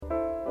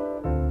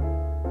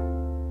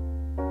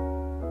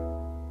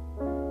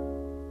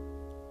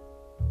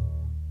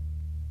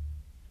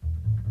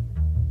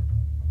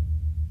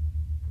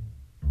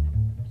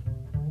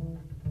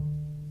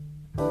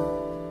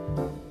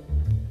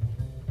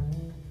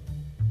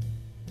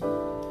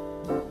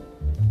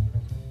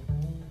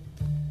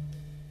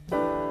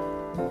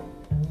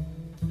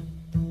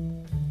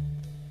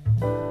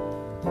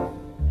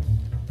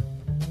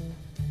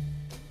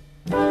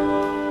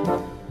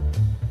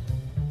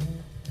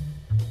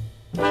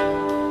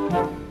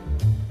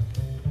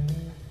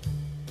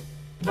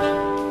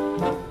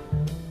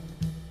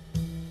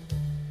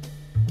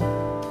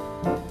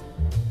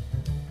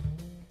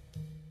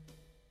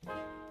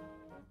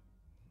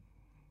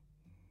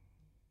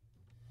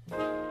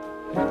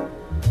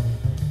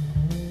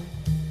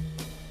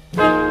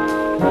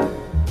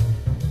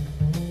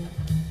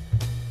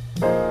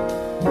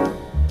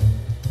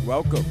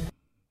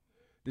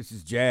This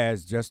is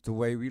Jazz Just the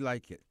Way We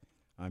Like It.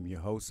 I'm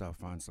your host,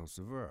 Alfonso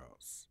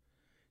Severos.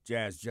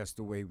 Jazz Just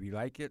the Way We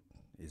Like It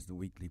is the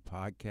weekly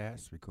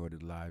podcast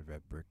recorded live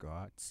at Brick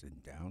Arts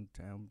in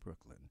downtown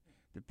Brooklyn,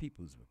 the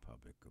People's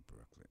Republic of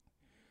Brooklyn.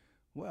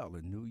 Well,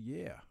 a new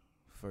year.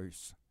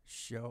 First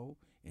show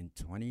in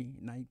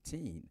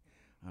 2019.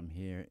 I'm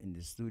here in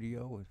the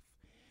studio with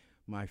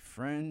my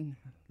friend,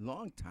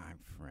 longtime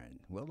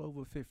friend, well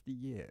over 50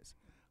 years,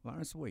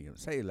 Lawrence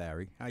Williams. Hey,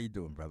 Larry. How you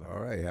doing, brother?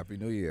 All right. Happy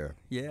New Year.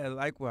 Yeah,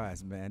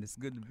 likewise, man. It's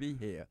good to be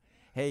here.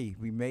 Hey,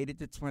 we made it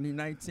to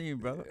 2019,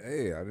 brother.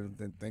 Hey, I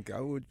didn't think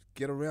I would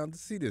get around to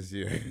see this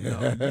year.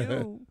 No,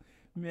 you.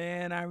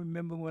 Man, I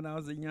remember when I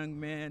was a young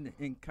man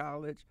in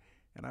college,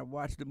 and I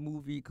watched a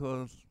movie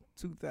called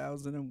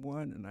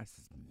 2001, and I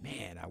said,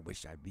 man, I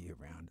wish I'd be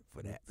around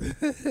for that.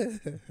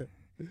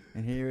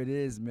 And here it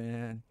is,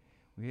 man.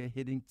 We're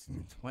hitting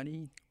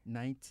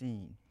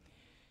 2019.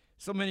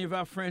 So many of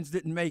our friends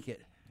didn't make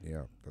it.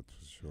 Yeah, that's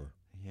for sure.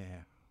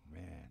 Yeah,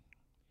 man.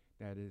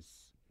 That is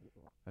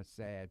a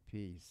sad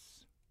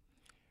piece.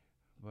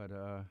 But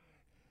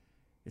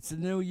it's a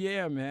new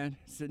year, man.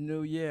 It's a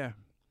new year.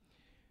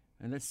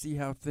 And let's see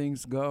how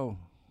things go.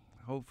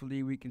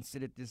 Hopefully we can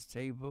sit at this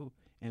table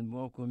and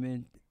welcome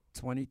in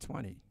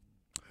 2020.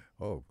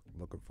 Oh,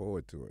 looking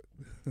forward to it.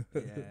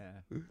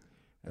 Yeah.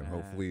 And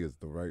hopefully it's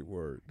the right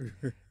word.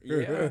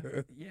 Yeah.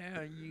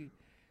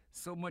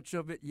 So much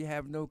of it you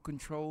have no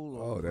control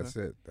over. Oh, that's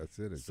it. That's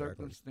it,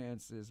 exactly.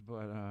 Circumstances,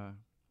 but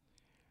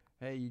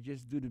hey, you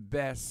just do the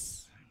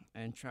best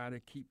and try to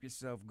keep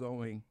yourself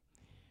going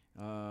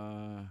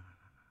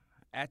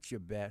at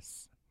your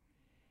best,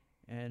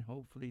 and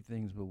hopefully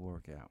things will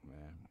work out,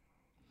 man.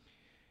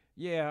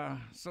 Yeah,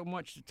 so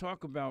much to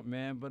talk about,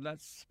 man, but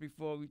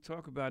before we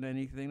talk about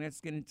anything, let's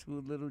get into a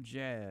little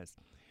jazz.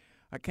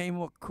 I came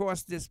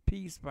across this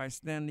piece by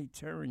Stanley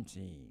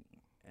Turrentine,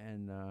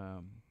 and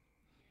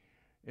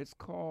it's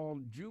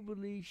called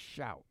Jubilee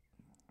Shout.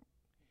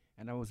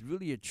 And I was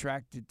really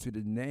attracted to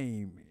the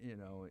name. You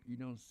know, you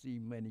don't see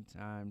many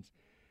times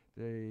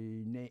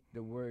the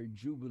word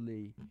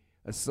Jubilee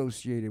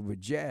associated with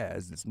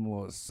jazz. It's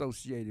more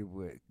associated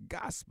with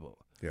gospel.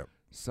 Yep.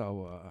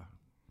 So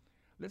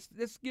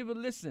let's give a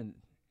listen,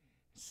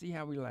 see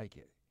how we like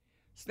it.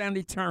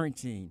 Stanley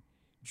Turrentine,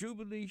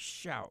 Jubilee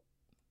Shout.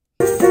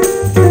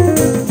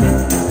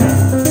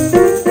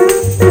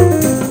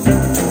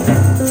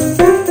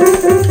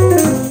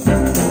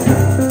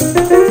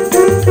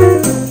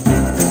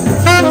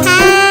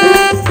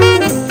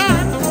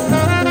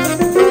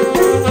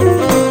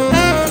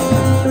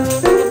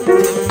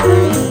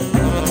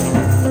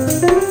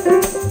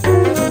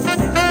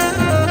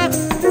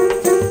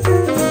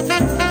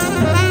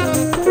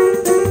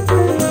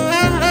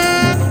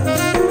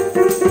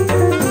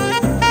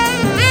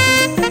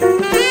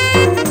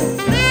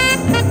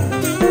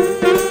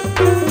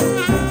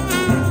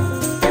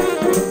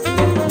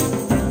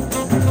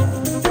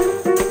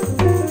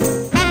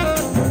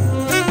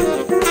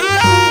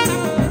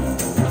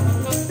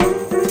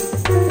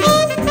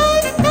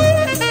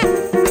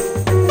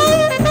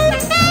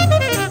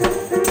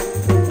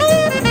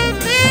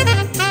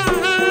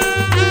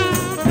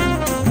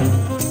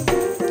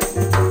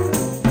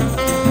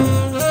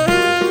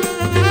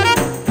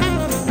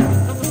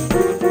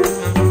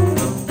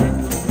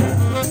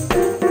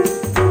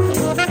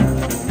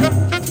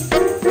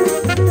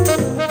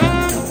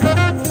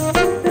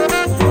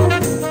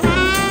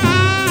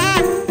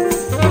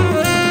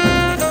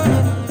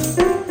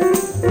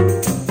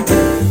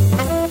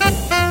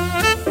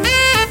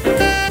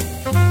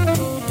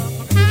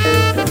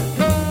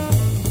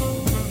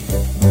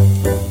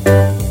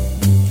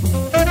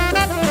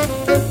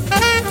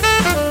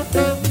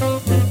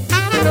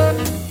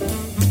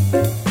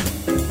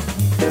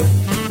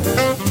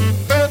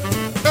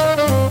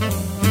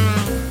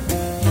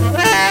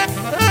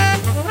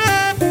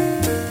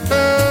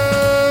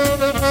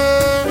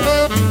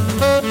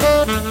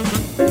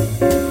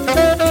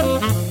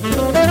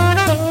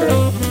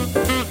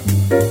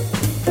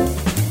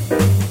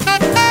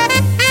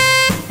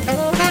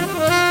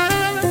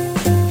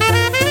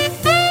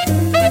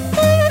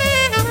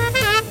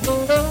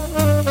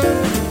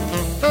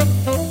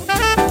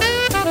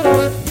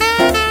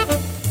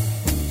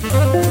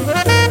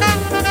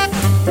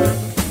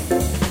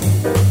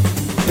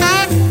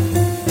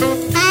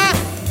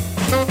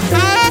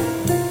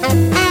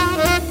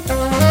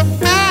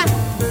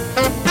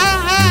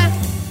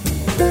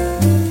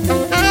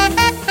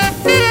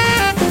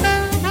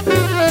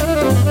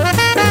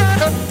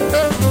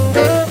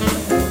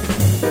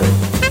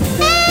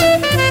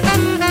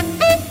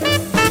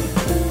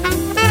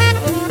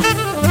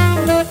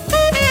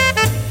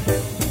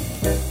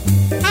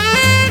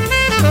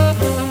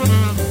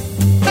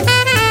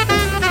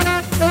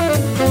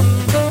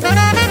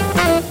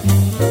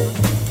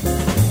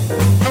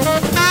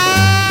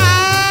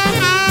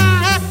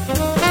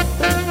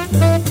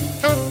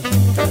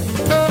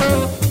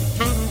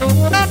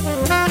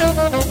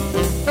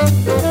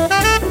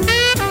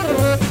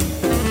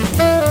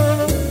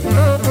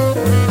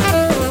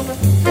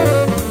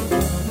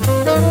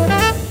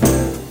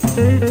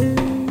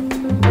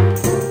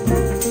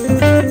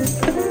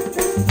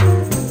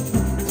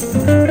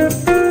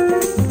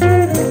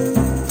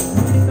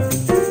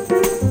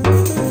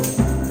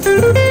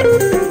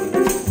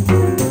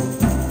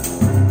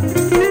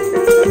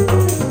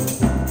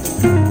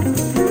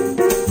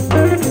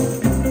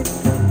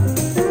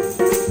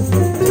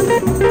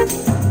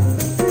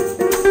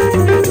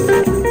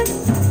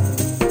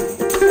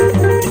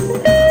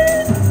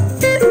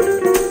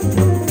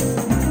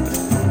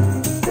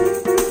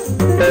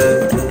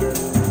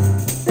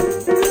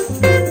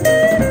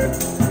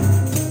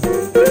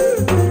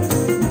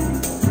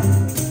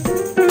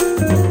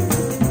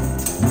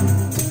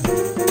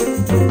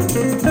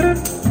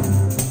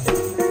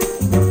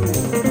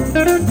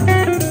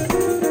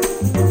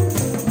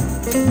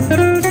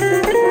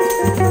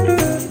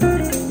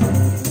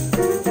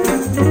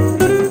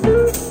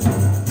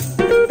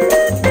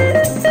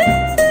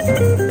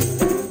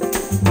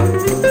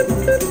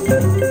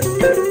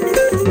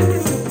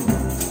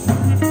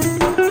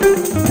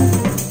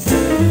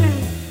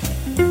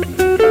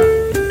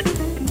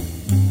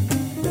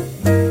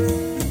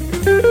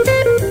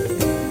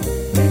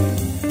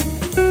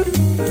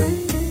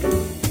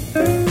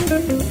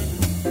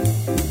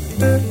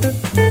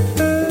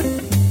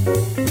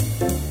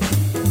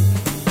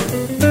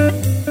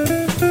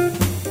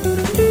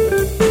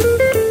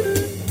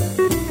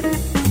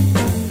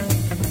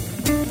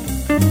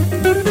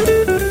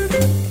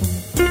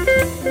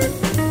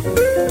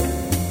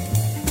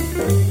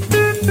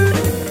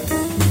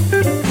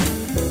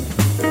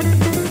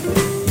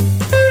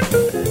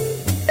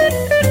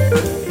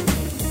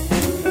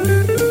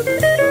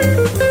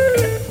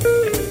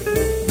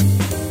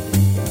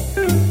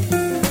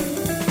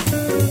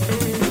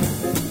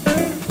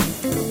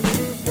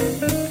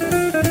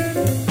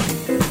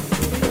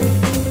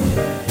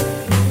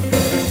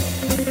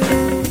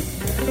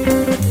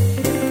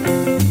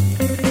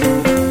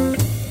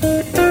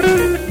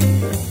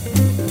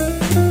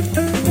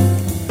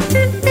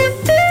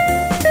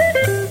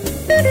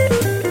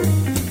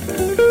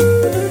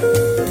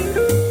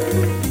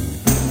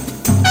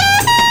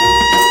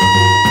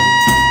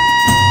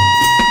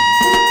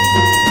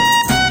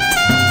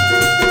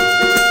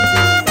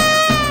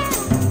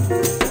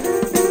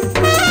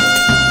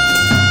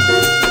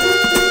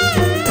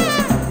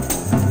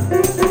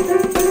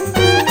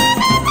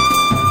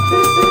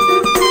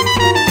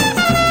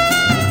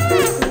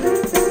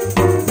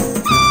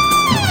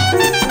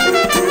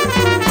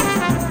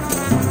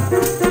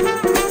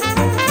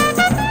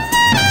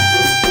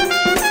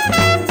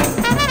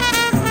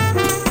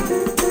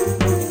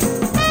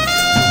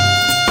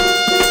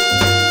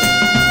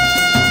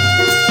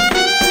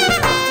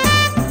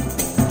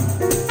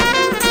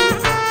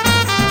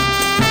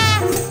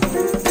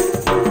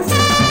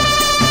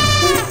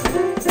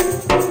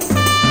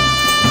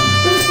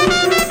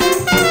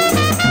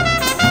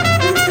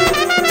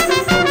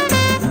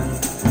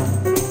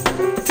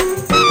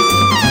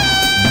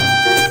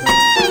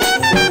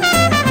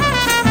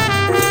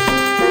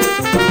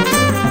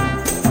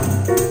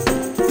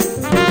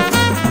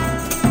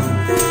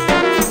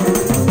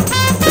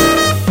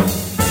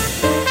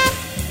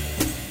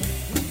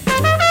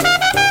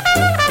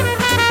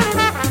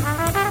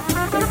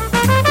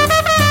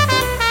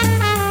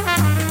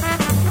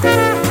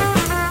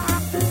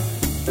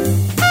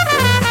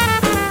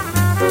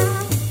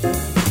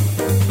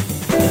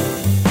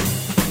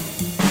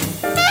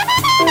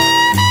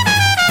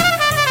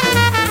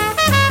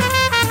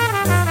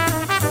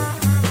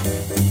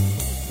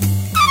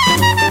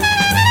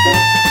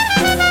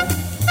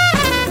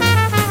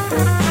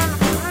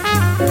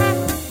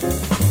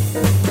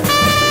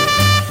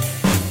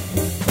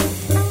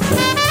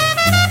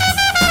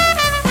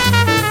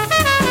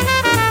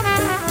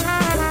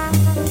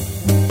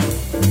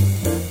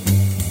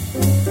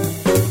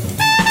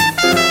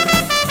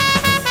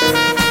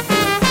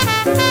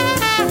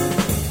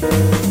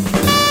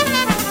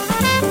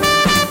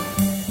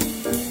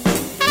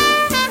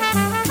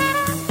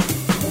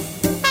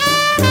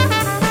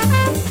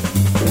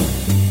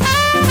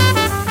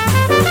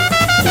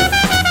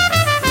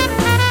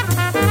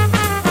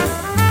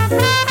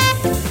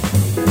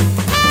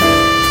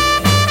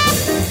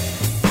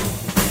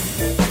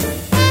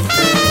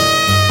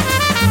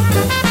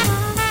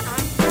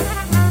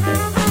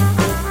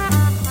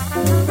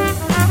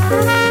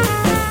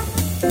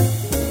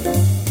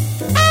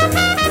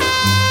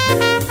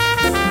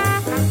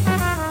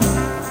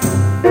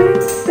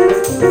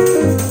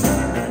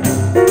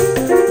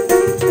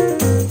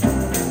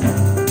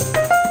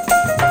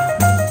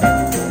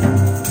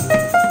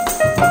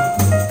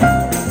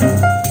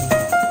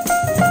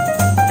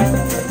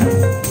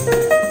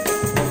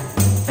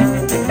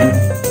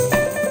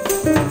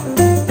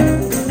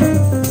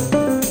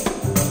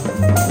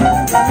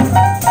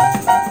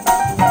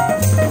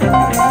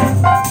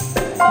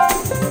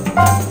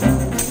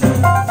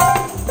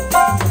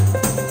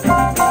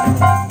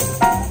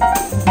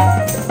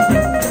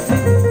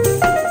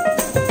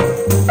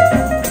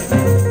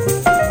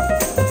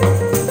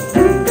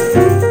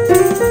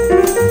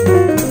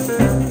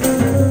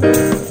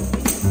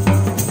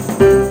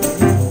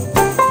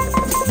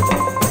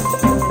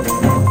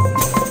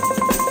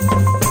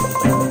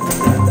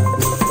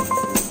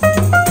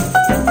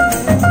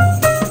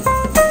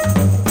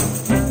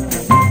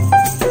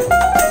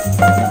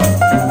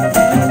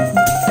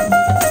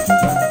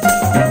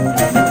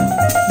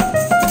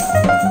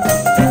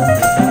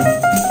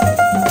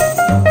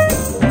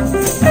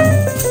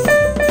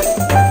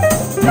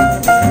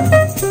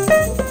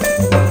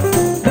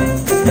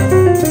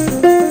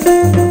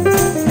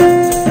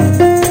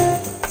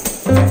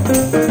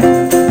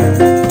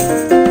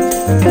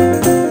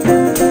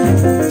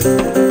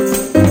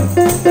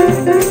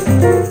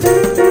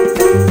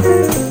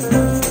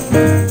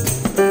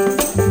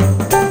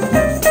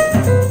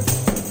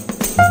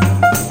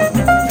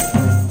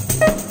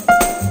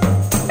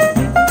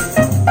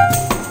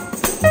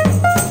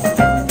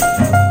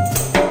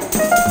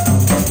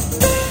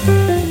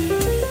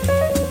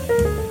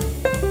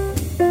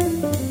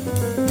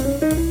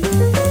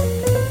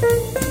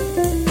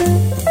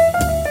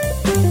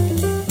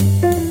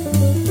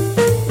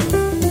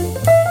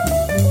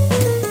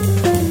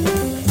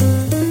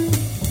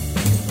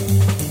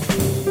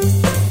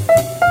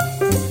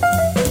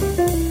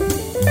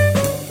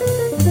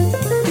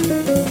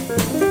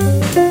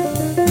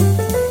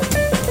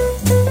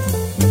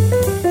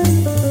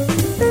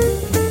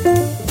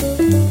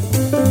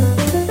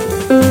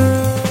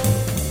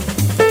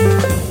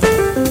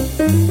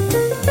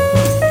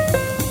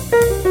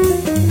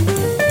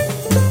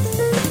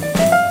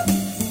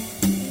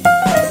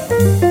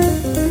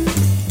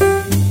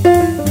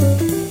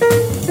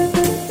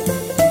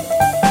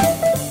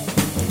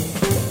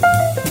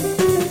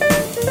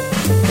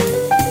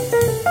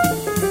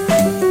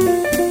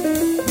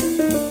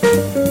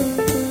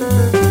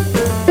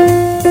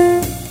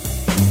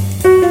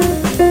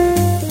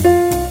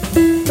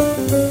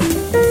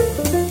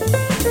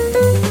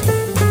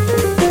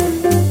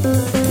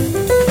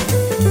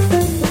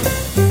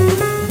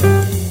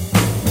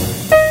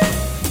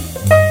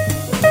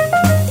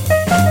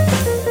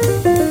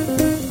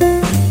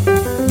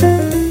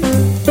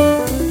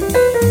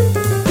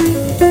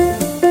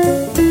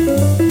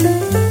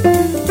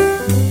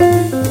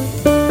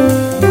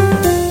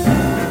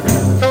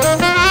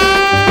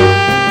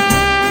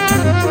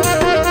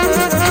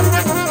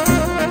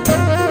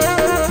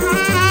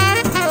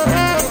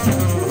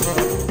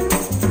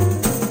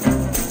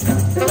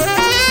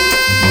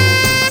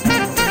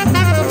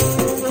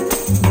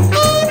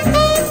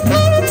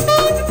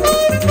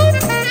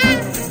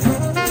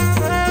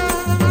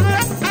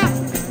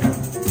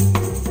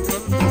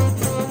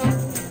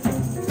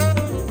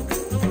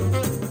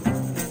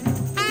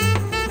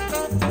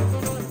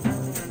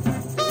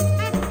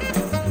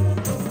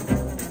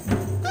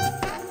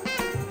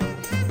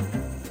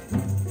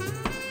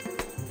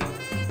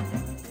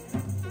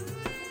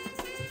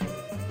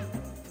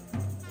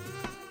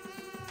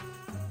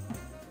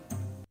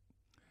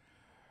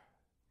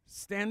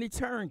 Stanley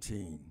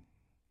Turrentine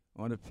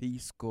on a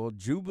piece called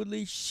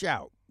Jubilee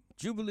Shout.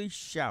 Jubilee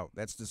Shout.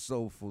 That's the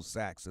soulful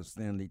sax of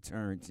Stanley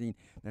Turrentine.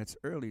 That's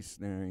early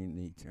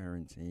Stanley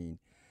Turrentine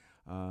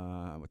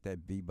with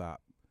that bebop,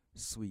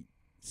 sweet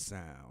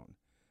sound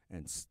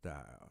and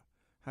style.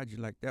 How'd you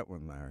like that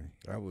one, Larry?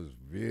 That was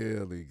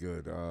really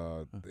good.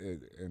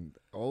 When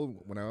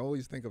I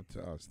always think of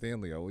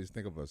Stanley, I always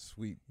think of a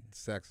sweet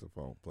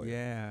saxophone player.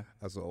 Yeah.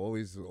 I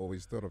always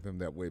thought of him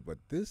that way. But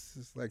this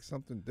is like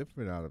something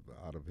different out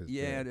of his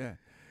band.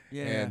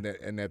 Yeah.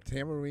 And that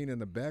tambourine in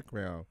the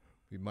background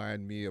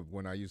remind me of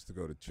when I used to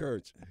go to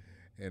church.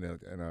 In a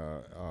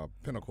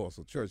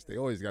Pentecostal church, they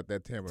always got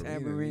that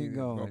tambourine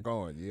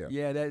going. Yeah.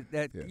 Yeah.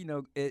 That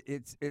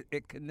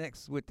it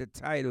connects with the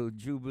title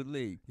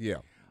Jubilee. Yeah.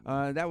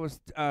 That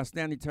was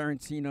Stanley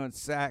Turrentine on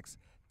sax,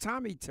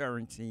 Tommy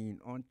Turrentine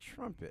on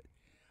trumpet,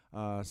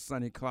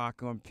 Sonny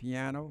Clark on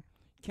piano,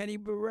 Kenny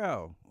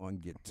Burrell on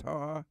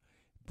guitar,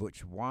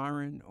 Butch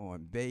Warren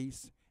on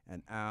bass,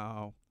 and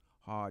Al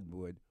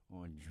Hardwood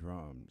on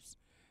drums.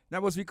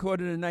 That was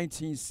recorded in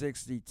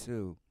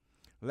 1962.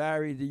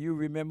 Larry, do you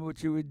remember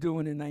what you were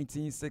doing in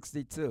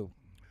 1962?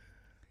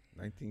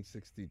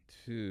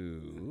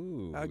 1962.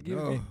 Ooh, I'll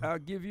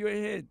give you a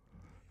hint.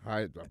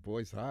 Hi,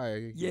 boys.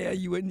 Hi. Yeah,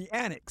 you were in the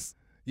annex.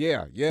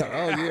 Yeah. Oh,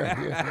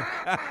 yeah.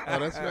 Oh,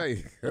 that's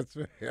right. That's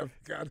right. I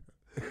forgot.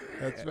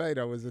 That's right.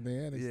 I was in the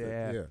annex.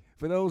 Yeah.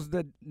 For those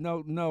that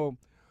don't know,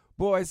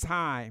 Boys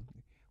High.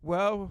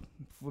 Well,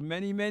 for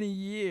many, many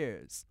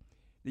years,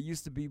 there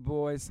used to be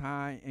Boys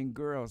High and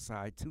Girls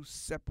High, two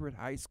separate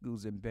high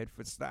schools in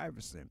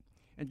Bedford-Stuyvesant.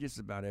 And just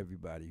about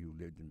everybody who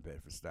lived in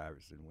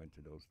Bedford-Stuyvesant went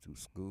to those two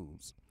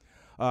schools.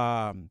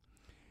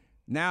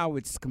 Now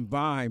it's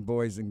combined,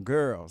 boys and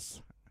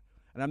girls.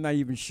 And I'm not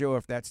even sure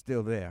if that's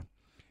still there.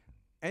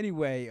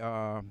 Anyway,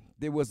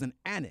 there was an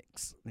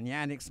annex. And the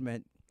annex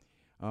meant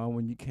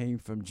when you came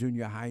from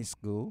junior high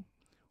school,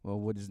 or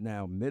what is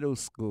now middle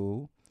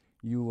school,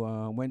 you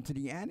went to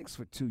the annex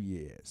for 2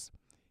 years.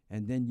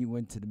 And then you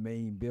went to the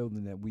main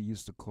building that we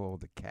used to call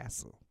the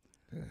castle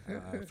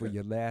for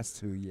your last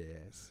 2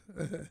 years.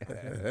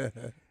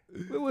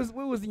 Where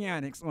was the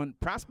annex? On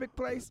Prospect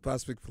Place?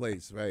 Prospect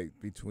Place, right.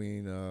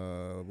 Between,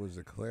 was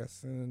it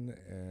Classen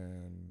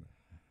and...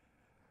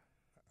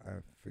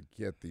 I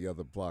forget the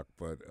other block,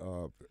 but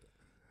I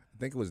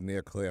think it was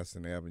near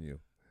Classen Avenue,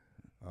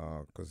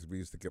 because we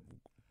used to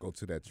go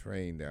to that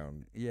train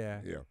down.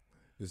 Yeah. Yeah.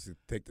 Used to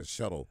take the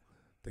shuttle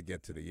to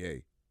get to the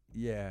A.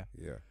 Yeah.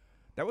 Yeah.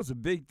 That was a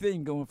big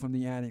thing going from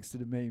the annex to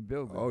the main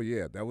building. Oh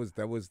yeah, that was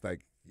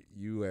like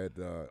you had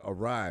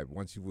arrived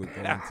once you were going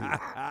to.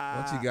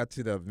 Once you got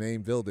to the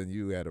main building,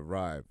 you had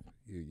arrived.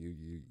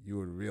 You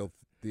were the real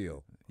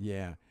deal.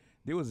 Yeah.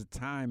 There was a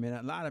time, and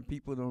a lot of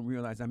people don't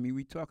realize, I mean,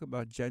 we talk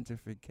about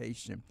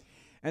gentrification.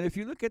 And if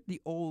you look at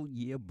the old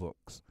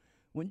yearbooks,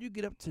 when you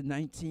get up to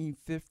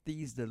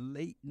 1950s, the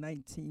late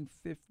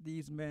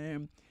 1950s,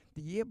 man,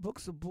 the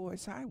yearbooks of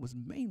Boys High was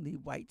mainly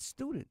white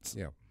students.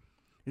 Yeah.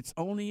 It's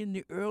only in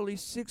the early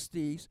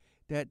 60s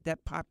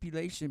that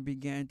population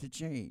began to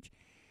change.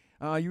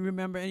 You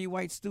remember any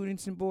white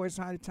students in Boys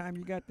High the time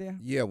you got there?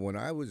 Yeah, when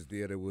I was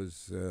there, there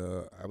was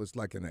I was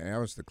like in the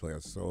Arista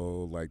class,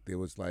 so like there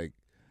was like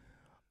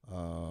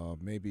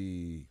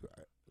maybe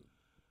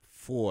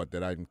 4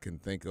 that I can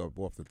think of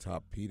off the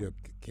top. Peter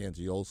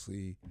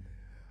Cangiolsi.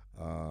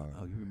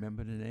 You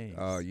remember the names?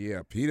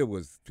 Yeah, Peter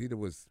was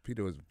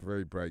a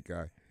very bright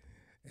guy,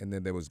 and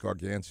then there was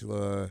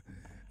Gargantula,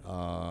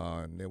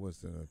 and there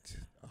was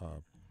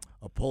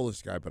a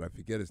Polish guy, but I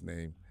forget his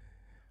name,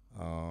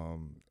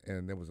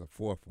 and there was a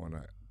 4th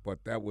one,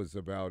 but that was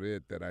about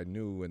it that I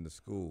knew in the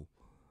school,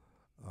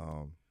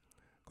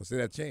 because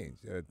that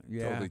changed,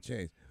 totally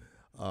changed.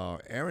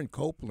 Aaron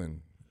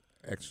Copeland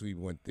actually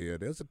went there.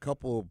 There's a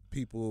couple of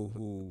people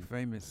who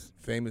famous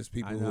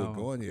people who are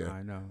going there.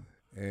 I know.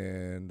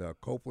 And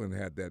Copeland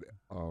had that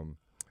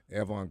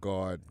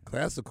avant-garde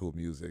classical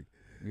music.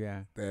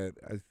 Yeah. That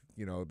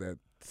that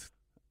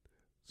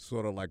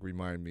sort of like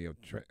reminded me of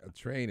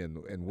Train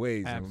in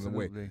ways,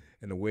 Absolutely.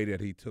 in the way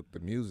that he took the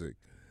music.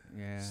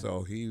 Yeah.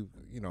 So he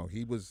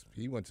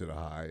went to the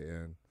High,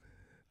 and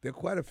there are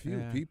quite a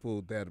few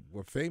people that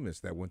were famous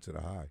that went to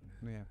the High.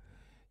 Yeah.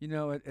 You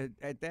know,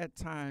 at that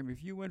time,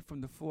 if you went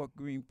from the Fort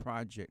Greene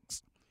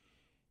projects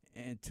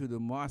and to the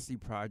Marcy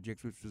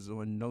projects, which was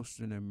on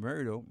Nostrand and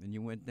Myrtle, and you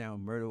went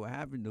down Myrtle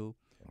Avenue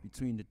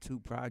between the 2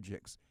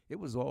 projects, it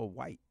was all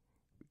white.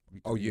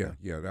 Oh yeah,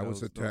 that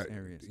was Italian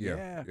areas.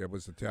 Yeah, it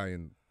was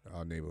Italian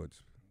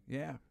neighborhoods.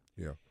 Yeah.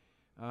 Yeah.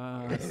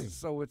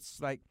 So it's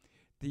like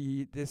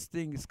this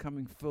thing is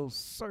coming full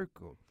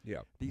circle.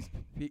 Yeah. These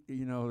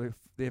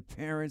their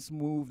parents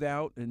moved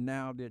out, and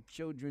now their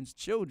children's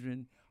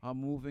children are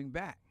moving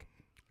back.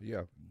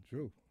 Yeah,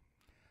 true.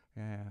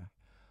 Yeah.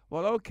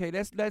 Well, okay,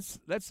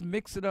 let's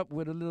mix it up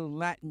with a little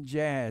Latin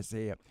jazz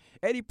here.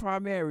 Eddie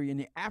Palmieri and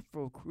the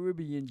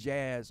Afro-Caribbean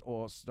Jazz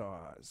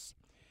All-Stars,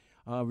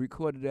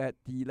 recorded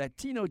at the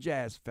Latino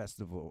Jazz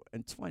Festival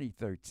in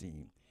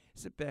 2013.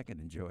 Sit back and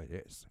enjoy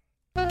this.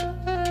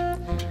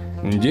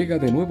 Llega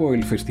de nuevo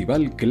el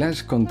festival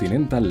Clash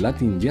Continental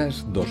Latin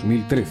Jazz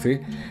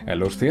 2013 a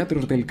los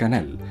teatros del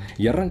Canal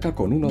y arranca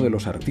con uno de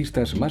los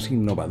artistas más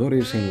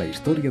innovadores en la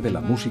historia de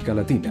la música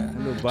latina,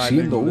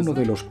 siendo uno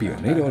de los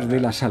pioneros de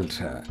la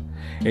salsa.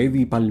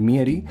 Eddie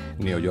Palmieri,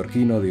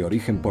 neoyorquino de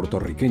origen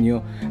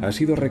puertorriqueño, ha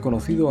sido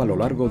reconocido a lo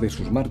largo de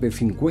sus más de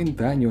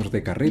 50 años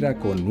de carrera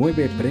con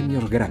 9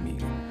 premios Grammy.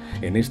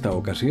 En esta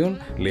ocasión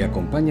le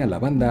acompaña la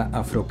banda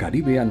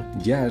Afro-Caribbean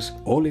Jazz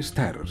All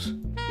Stars.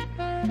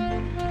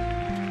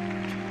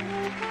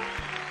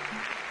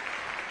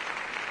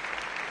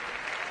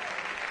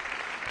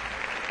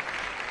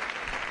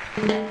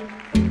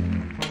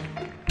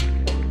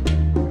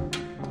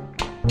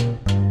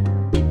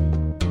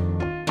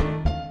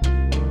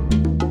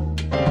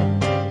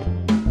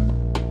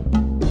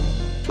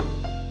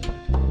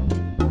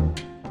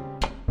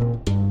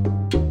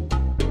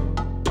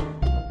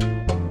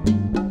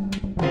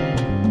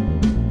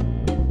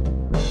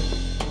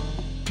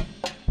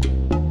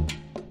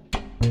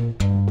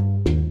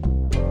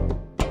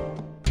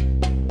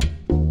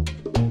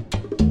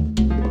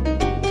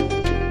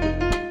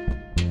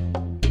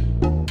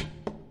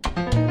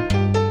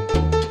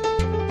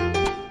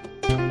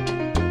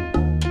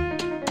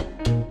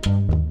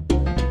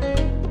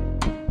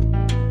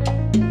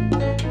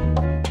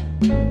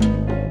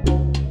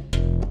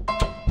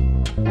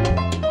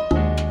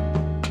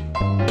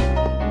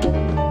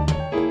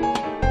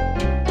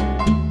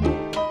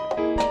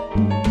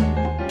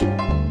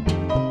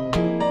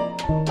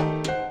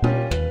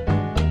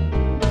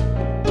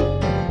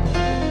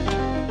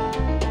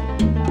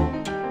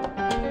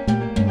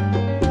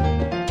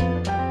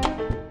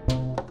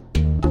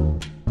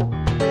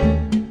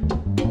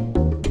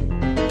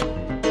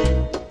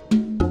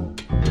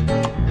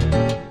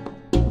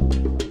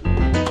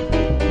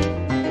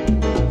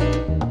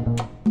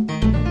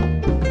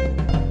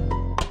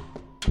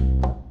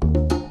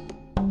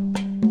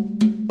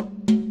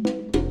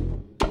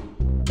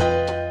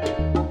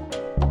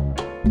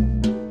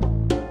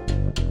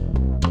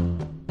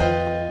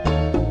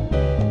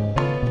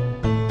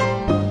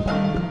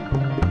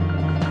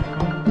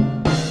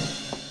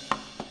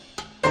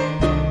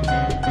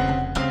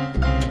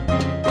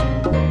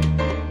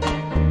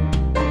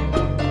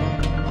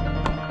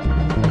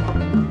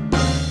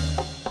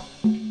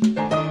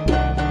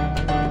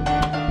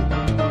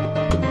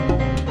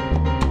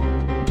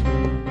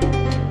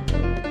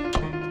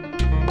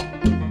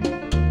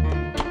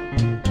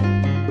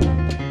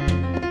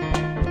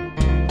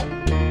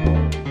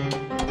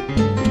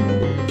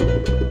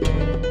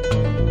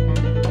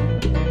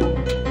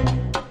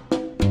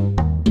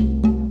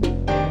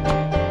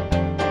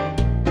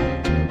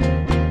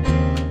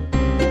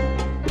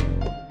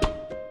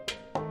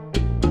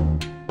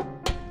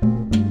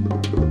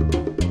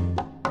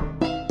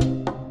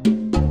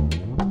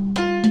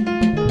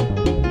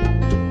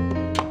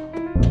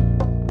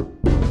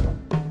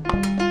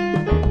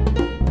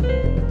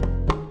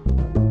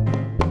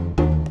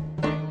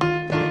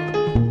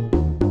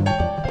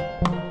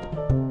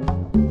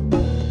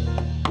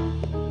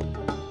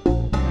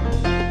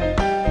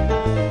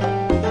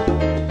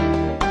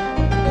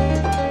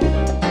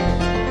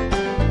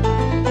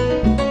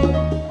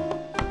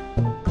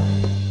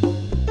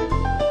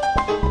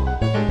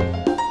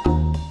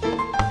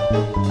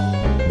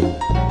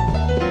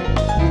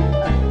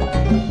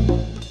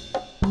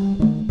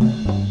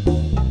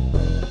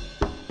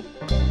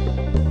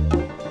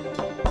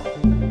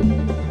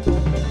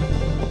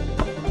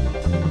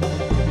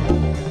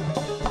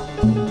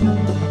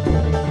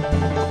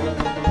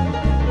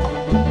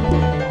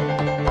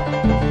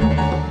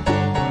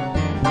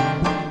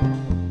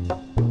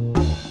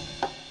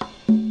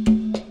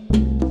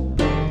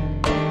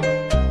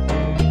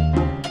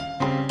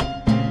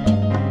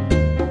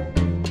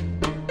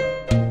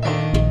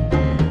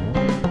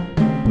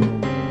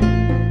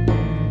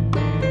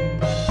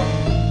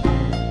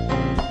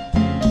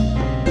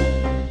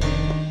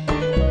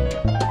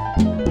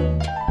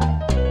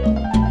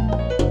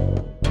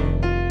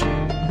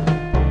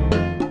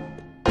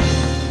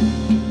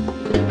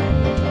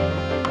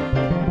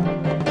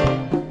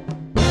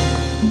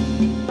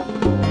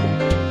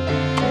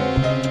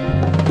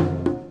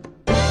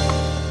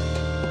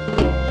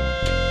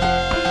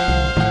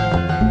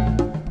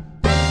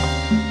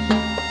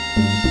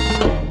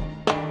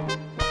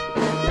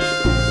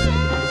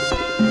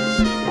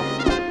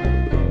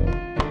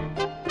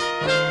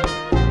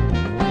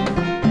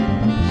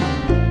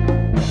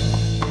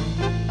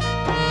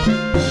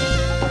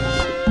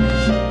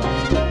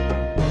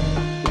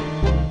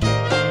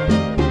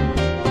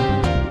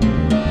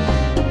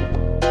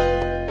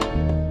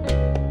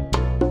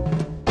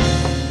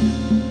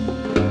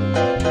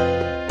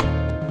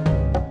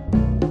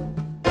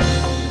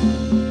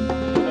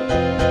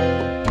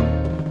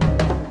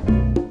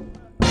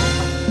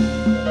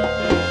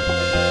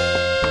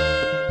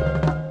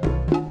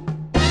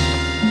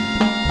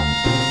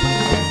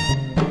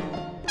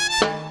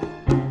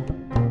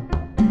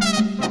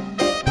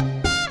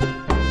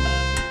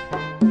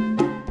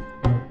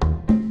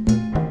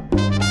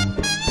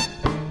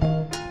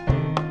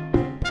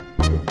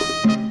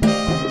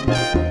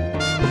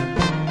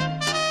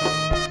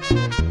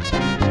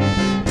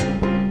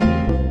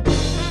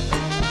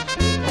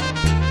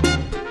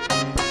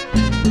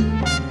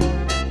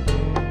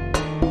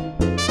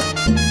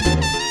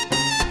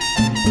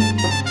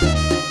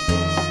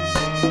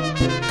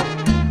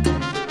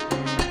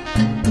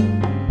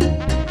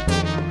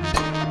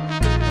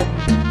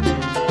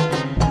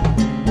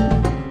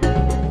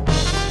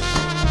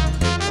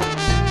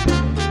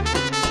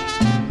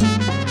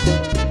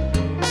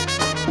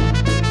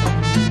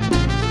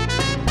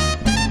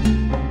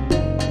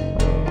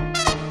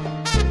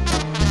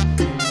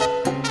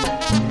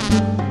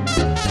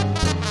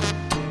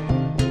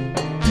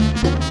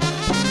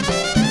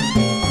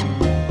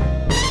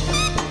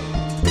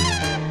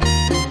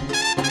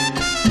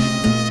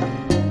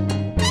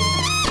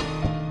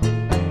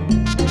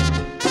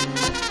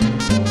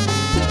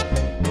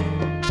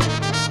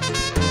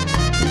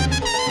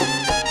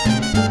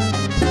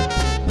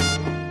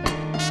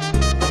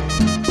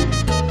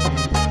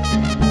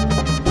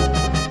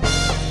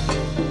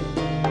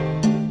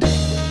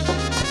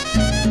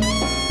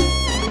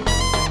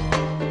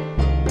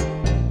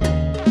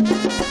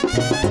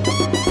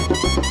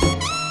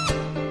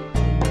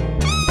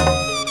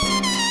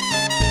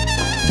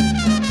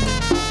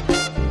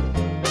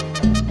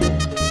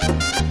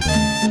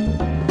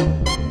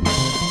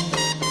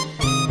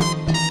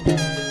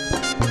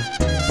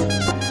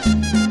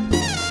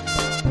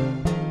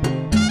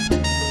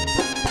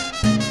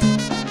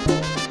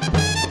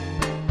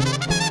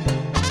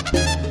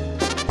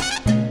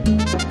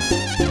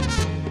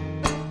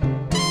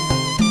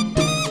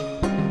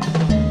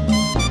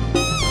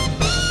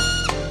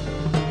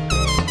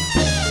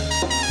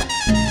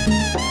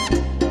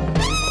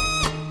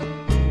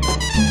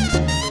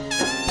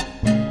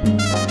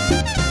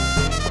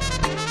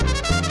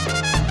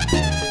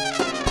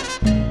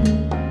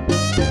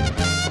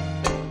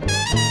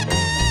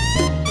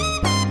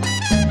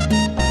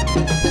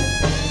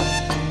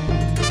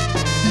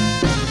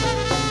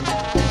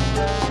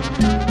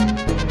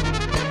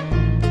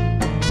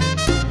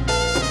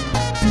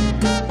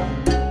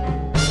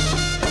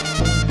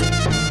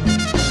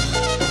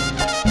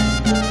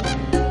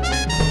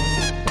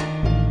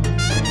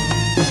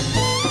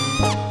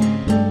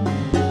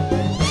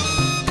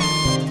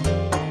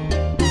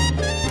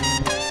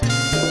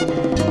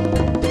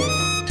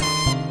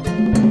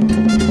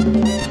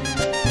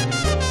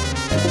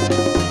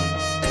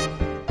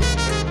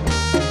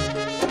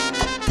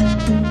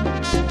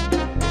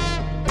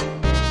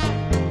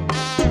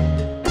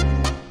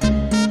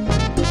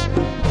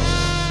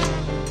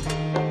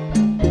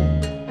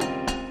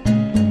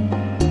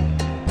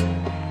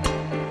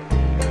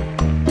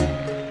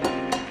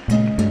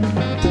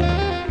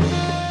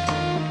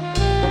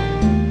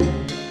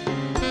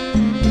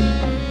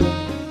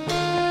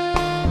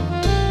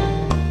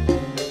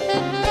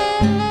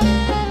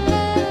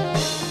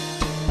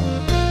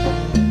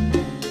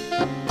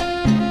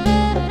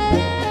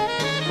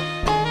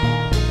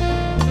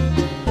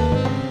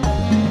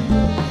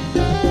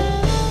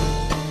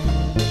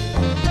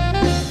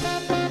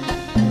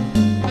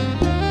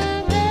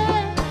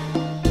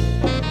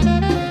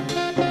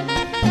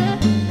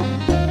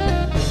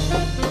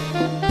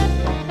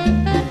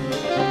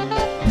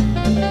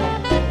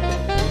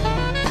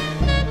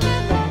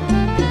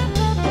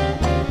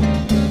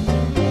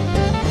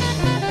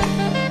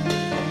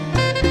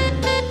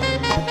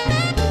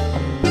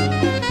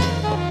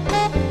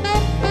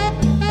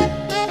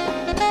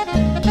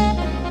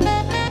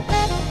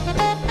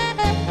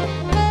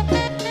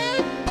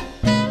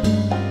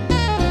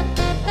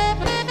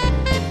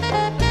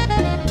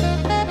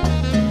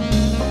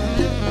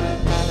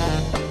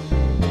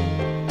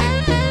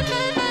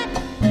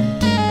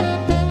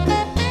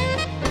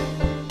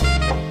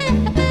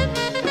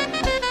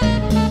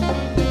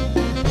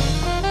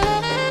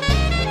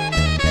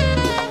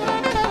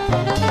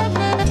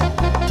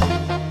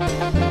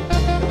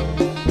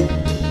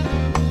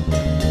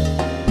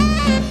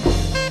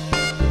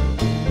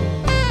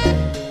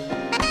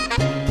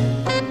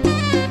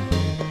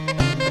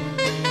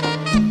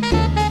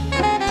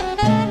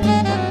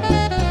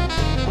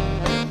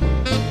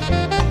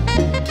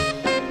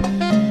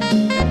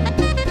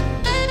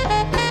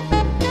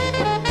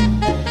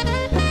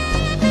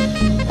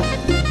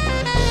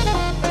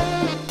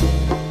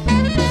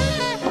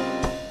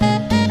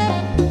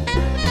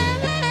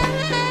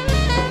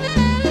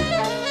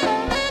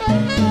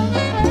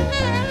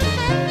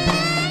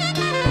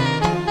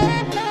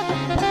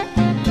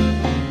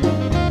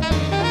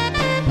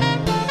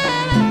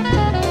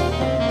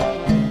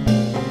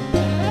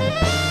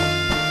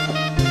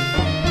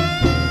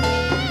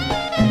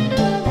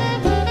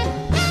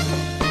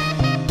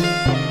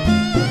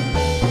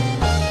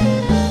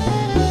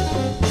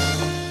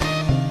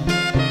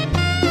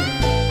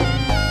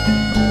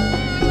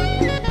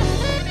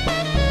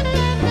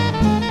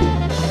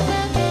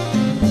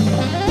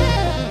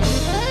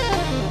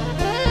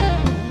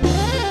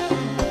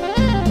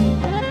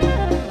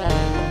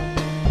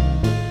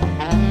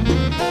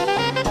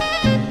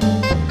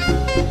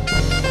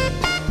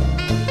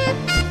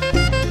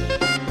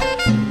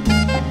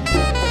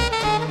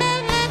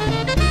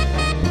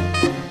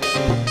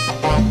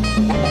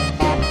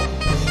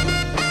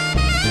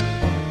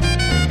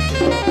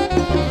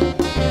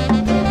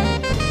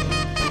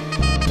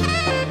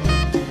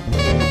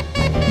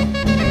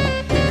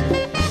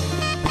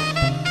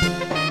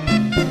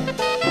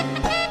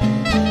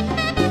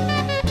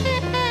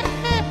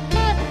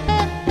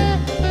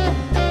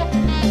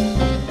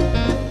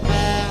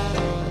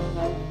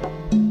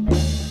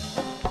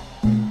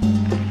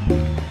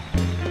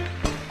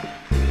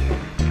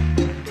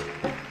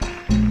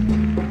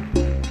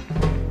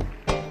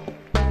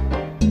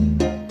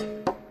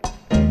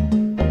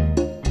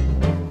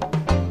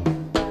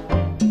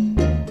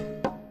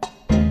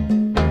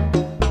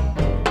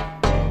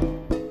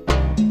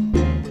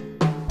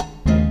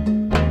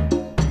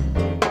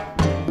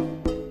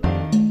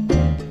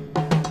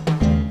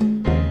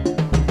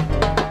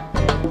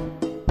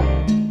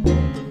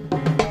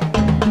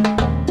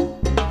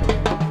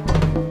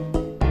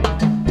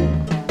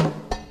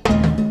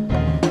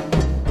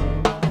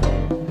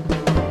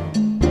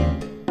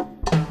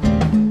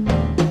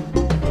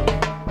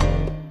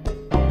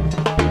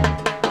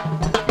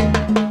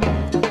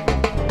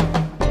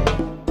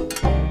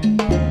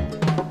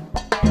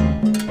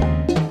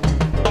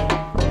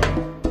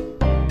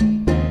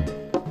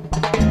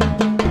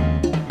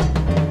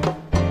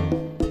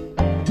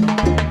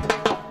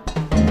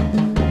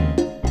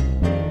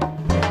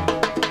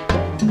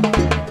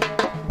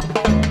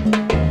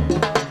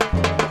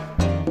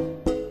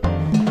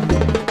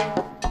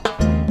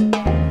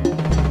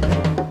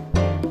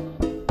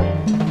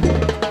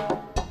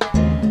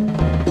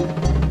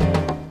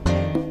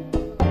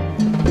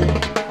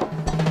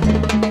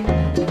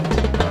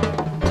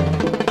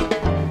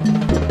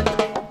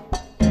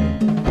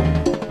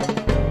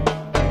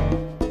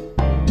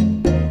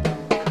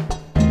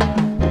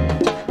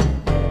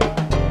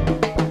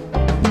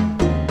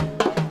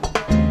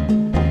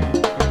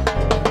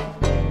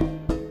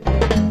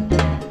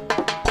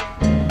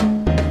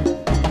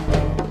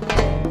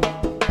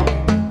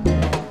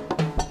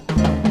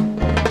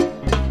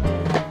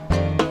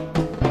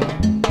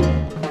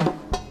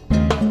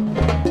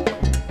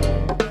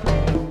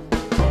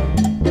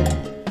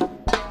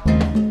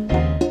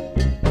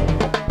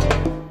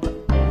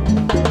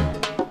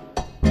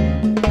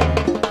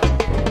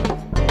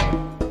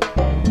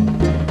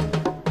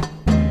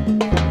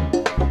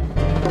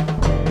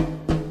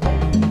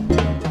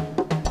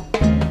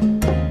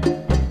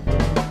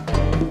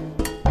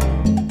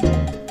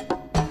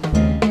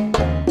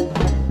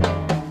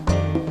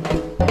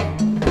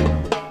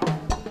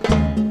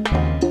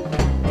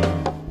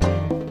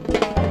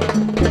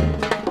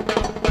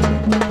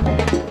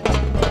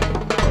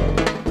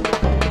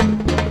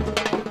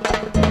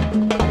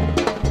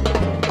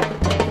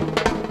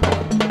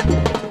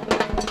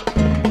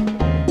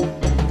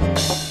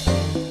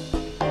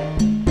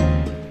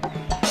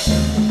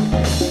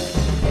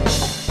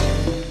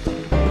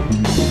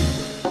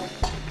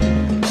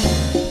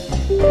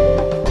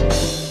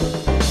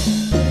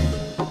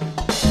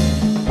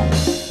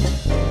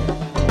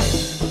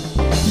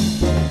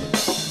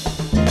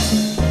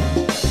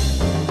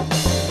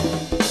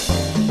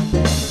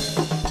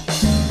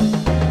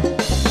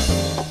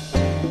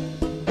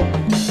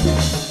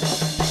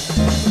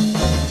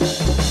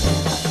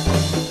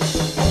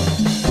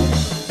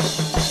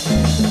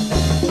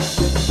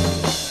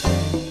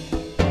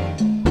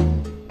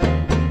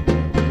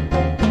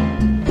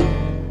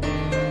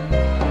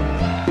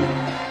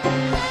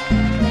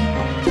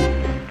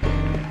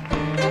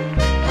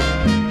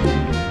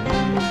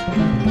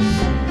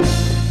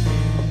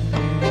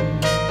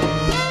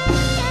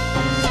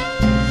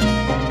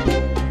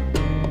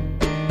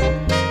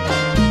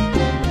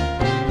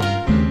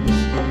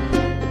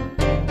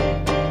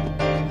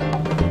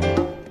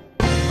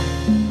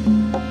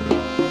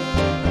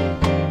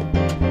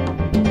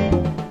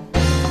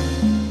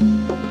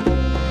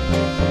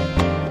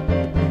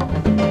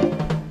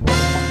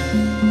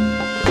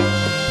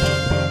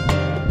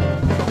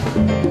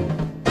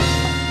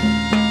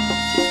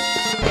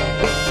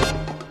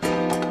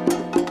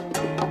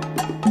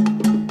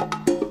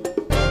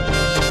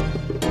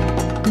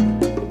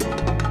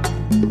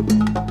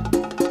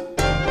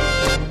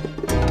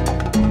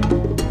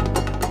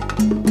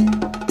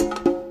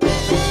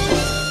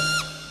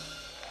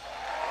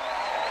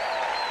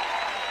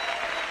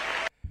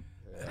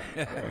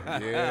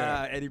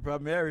 Eddie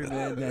Palmieri,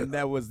 man, and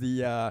that was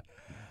the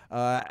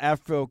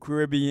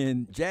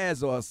Afro-Caribbean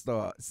Jazz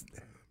All-Stars.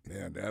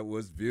 Man, that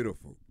was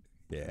beautiful.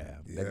 Yeah.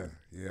 Yeah.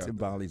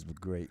 Timbales were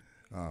great.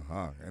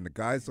 And the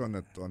guys on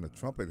the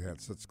trumpet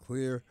had such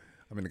clear.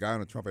 I mean, the guy on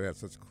the trumpet had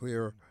such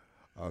clear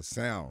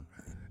sound,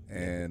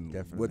 and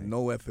with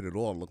no effort at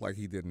all. It looked like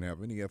he didn't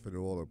have any effort at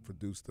all to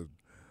produce the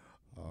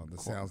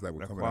sounds that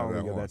were coming out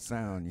of that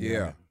sound.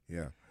 Yeah.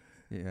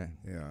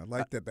 I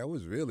like that. That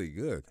was really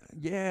good.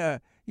 Yeah,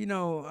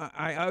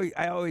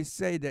 I always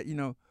say that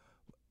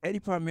Eddie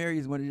Palmieri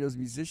is one of those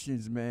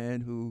musicians,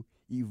 man, who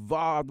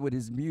evolved with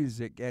his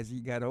music as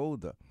he got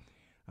older.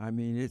 I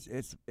mean,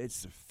 it's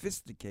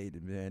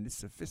sophisticated, man. It's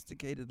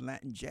sophisticated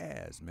Latin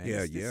jazz, man.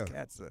 This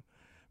cat's a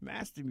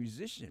master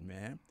musician,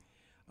 man.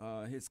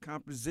 His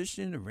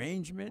composition,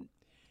 arrangement,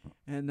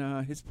 and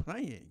his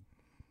playing,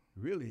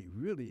 really,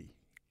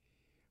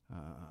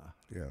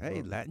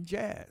 hey, Latin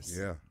jazz.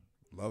 Yeah,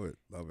 love it.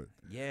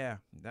 Yeah,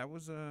 that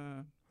was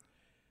a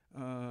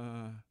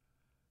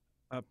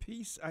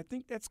piece. I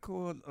think that's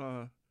called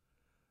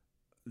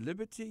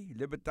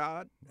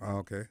Libertad. Oh,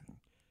 okay.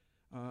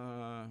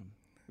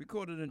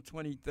 Recorded in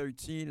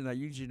 2013, and I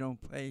usually don't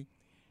play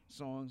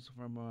songs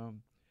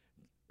from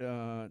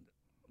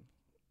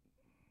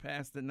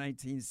past the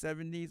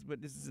 1970s,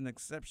 but this is an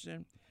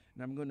exception,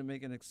 and I'm going to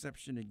make an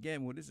exception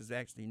again. Well, this is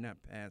actually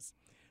not past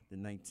the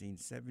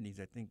 1970s.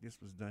 I think this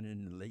was done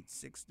in the late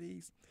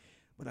 60s,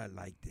 but I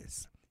like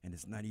this, and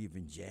it's not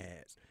even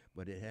jazz,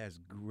 but it has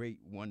great,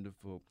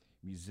 wonderful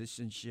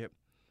musicianship,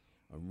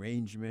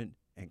 arrangement,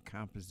 and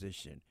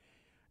composition.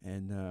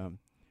 And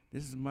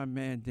this is my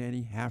man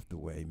Danny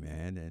Hathaway,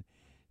 man, and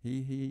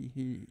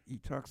he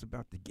talks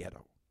about the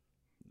ghetto.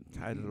 The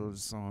title of the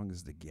song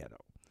is The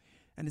Ghetto.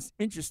 And it's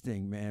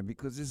interesting, man,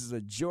 because this is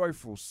a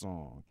joyful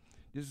song.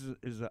 This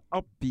is an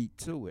upbeat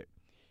to it.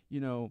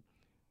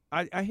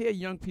 I hear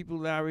young people,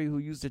 Larry, who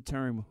use the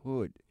term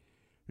hood,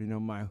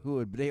 my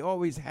hood, but they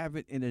always have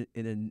it in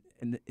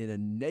a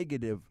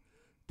negative,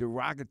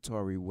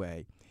 derogatory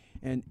way.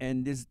 And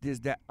there's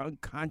that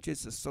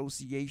unconscious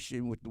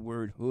association with the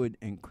word hood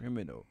and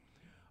criminal.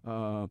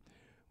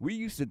 We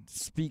used to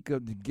speak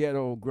of the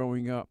ghetto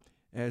growing up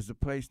as a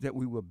place that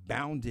we were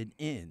bounded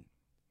in,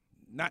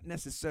 not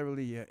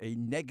necessarily a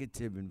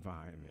negative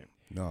environment.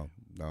 No.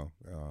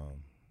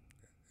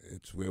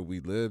 It's where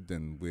we lived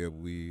and where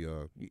we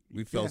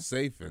felt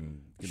safe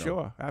and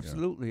Sure,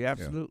 absolutely.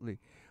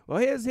 Well,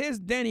 here's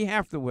Danny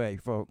Hathaway,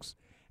 folks,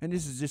 and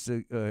this is just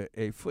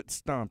a foot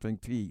stomping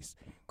piece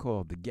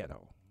called The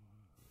Ghetto.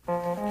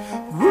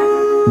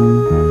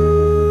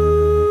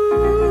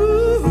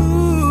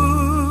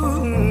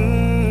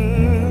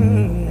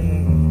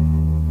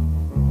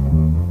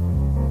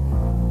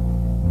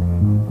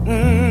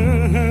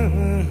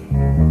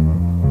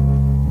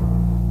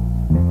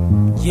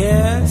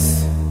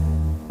 Yes,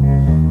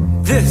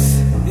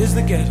 this is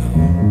the ghetto.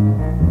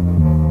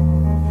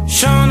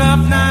 Showing up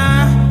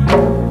now.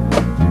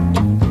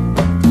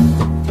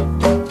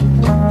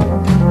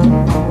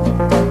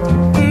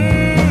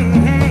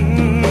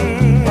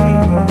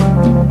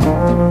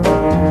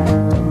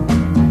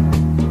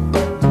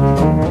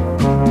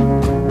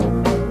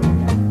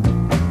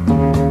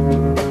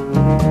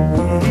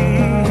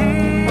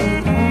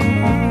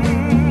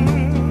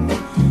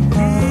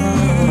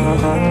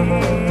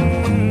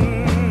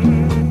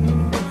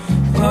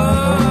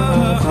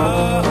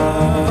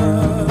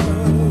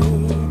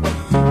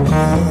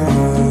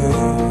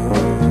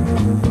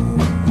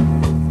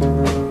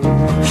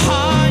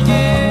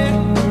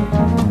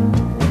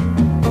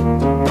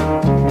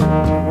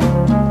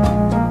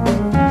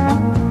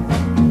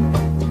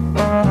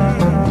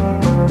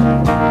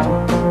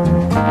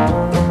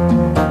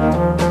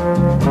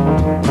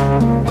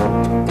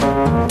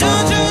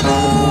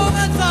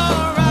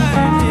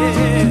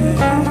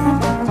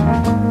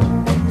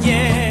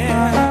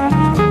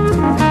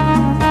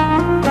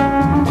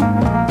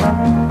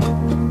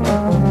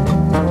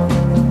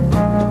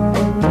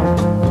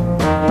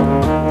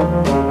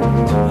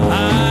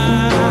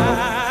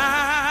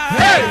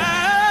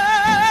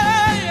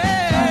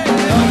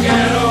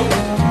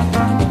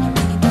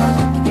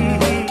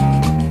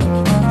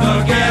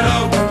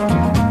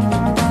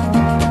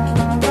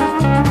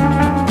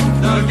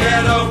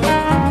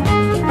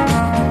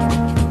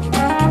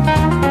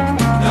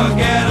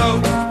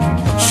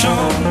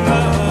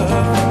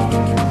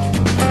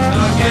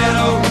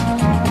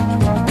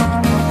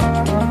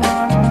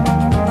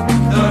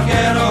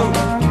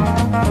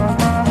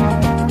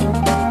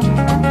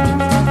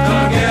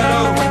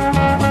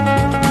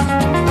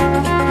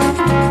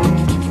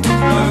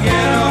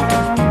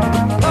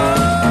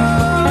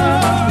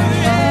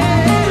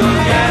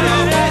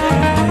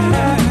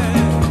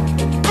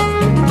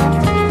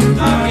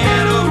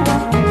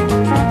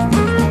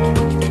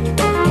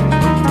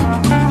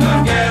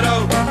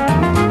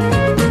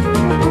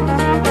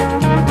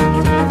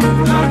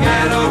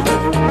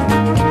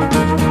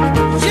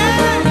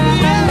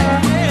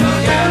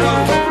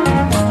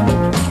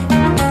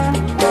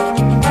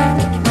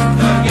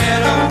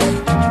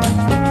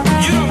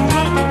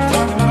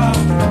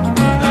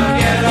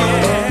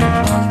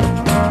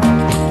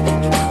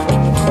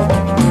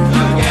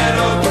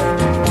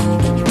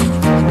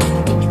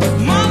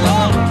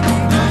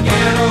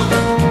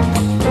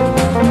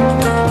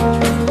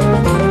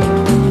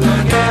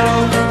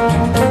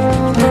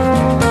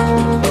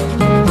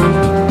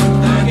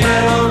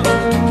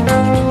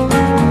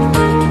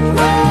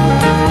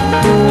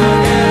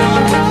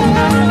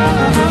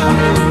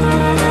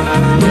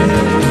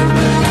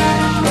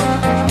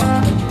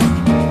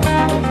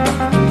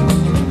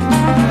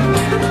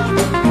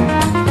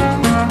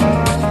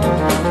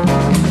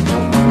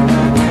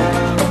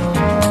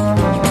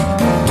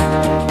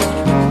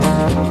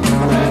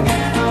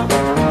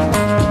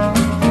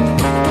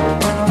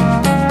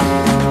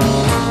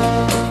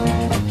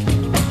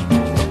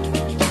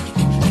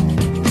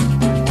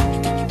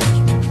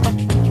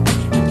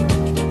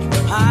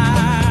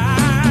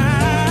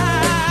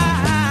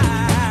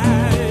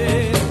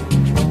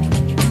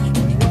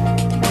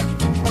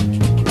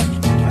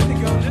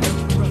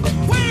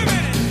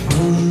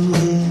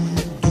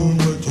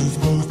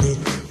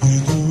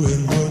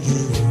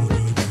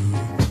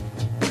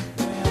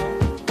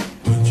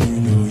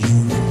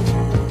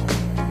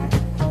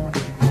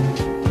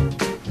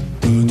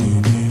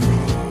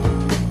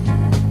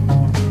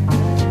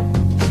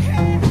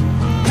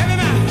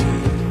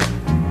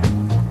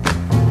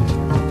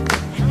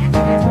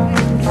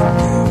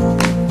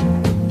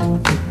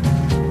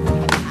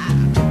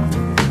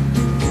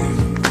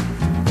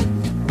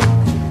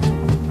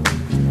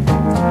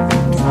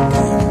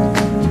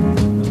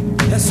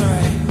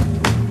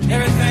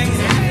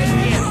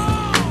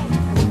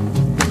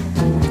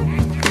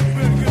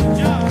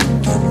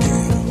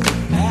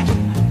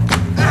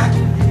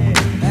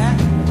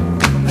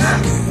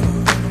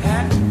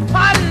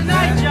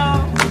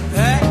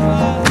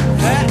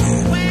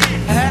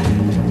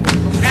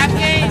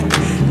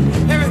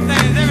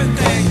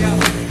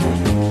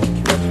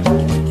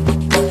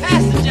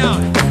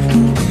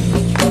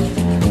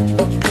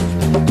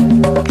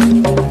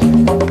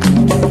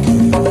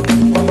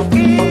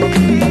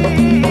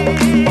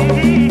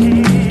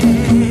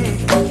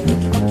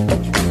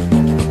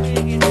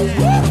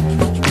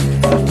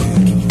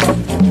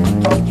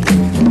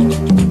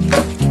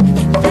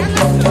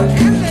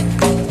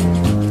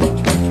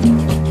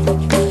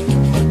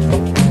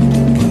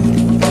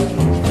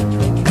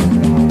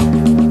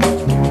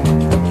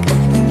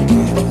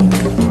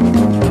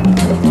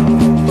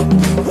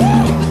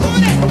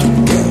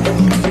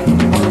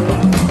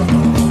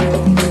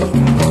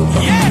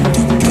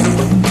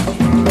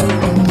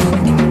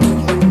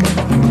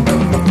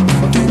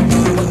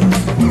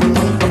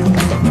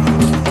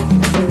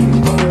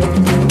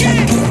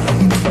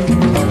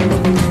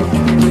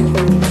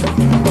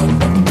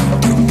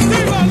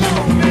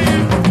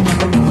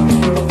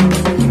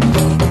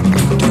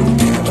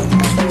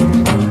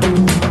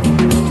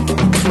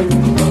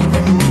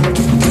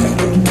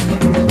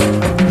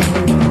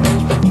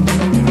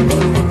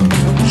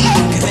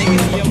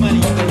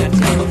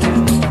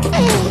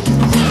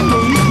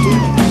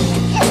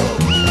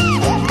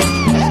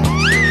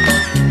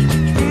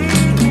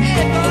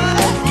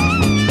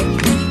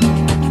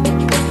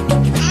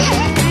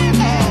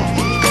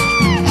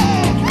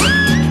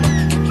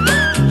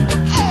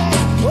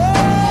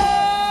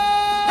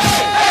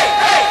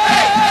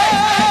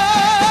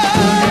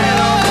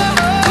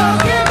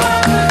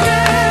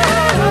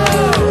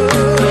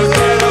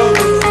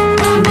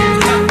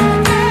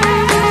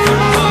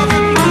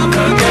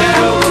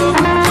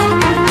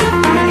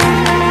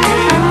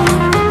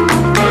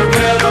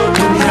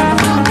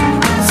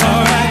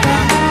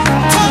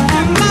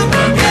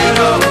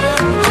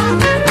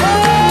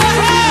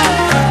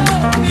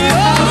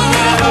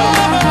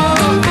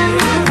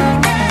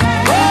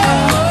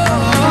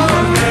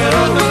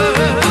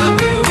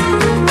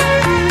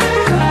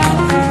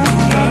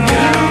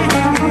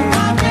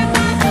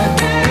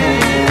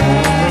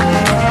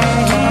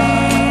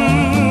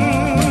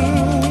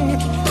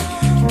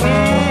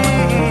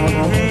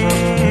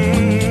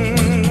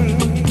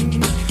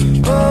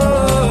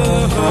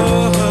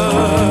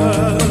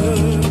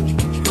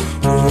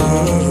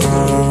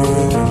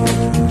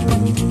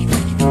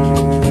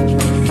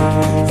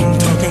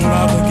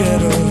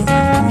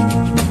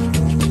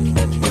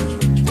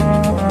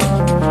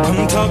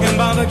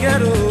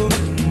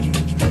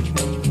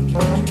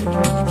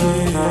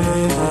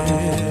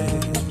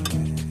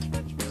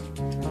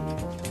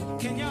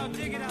 y'all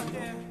dig it out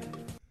there.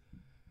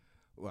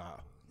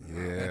 Wow.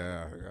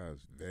 Yeah, that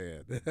was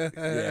bad.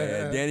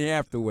 Yeah, Danny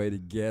Hathaway, the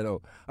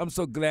ghetto. I'm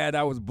so glad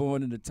I was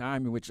born in the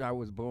time in which I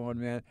was born,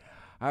 man.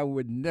 I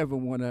would never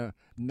want to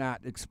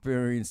not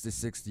experience the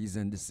 60s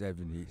and the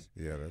 70s.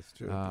 Yeah, that's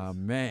true.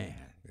 Man.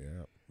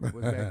 Yeah.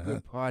 Was that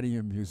good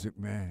partying music,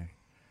 man?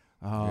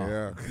 Oh,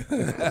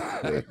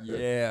 Yeah.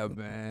 yeah,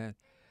 man.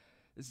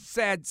 It's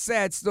a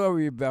sad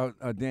story about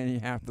Danny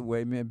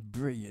Hathaway, man.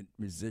 Brilliant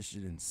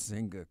musician and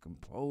singer,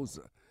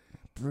 composer.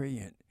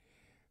 Brilliant.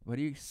 But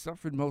he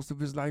suffered most of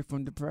his life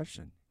from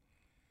depression.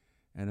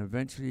 And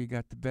eventually he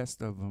got the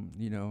best of him,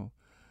 you know.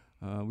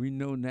 We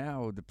know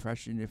now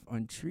depression, if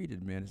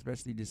untreated, man,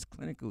 especially this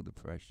clinical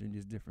depression,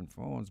 there's different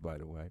forms, by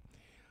the way.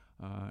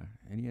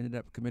 And he ended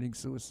up committing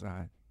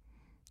suicide.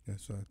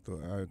 Yes, I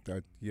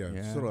thought.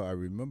 Yeah. Sort of. I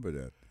remember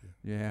that.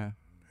 Yeah.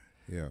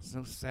 Yeah.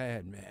 So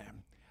sad,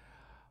 man.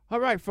 All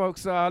right,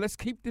 folks, let's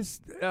keep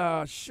this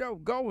show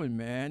going,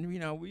 man. You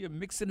know, we are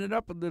mixing it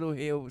up a little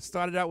here. We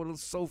started out with a little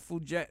soulful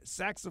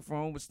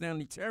saxophone with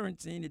Stanley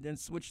Tarantine, and then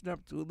switched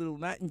up to a little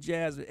Latin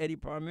jazz with Eddie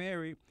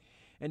Palmieri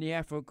and the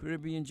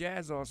Afro-Caribbean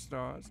Jazz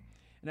All-Stars.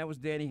 And that was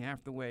Danny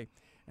Hathaway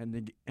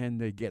and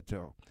the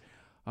Ghetto.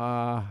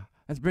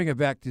 Let's bring it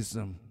back to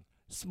some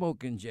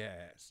smoking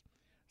jazz,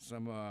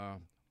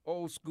 some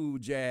old school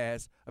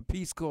jazz, a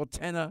piece called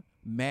Tenor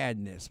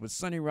Madness with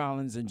Sonny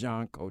Rollins and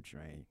John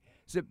Coltrane.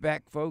 Sit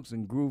back, folks,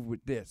 and groove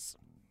with this.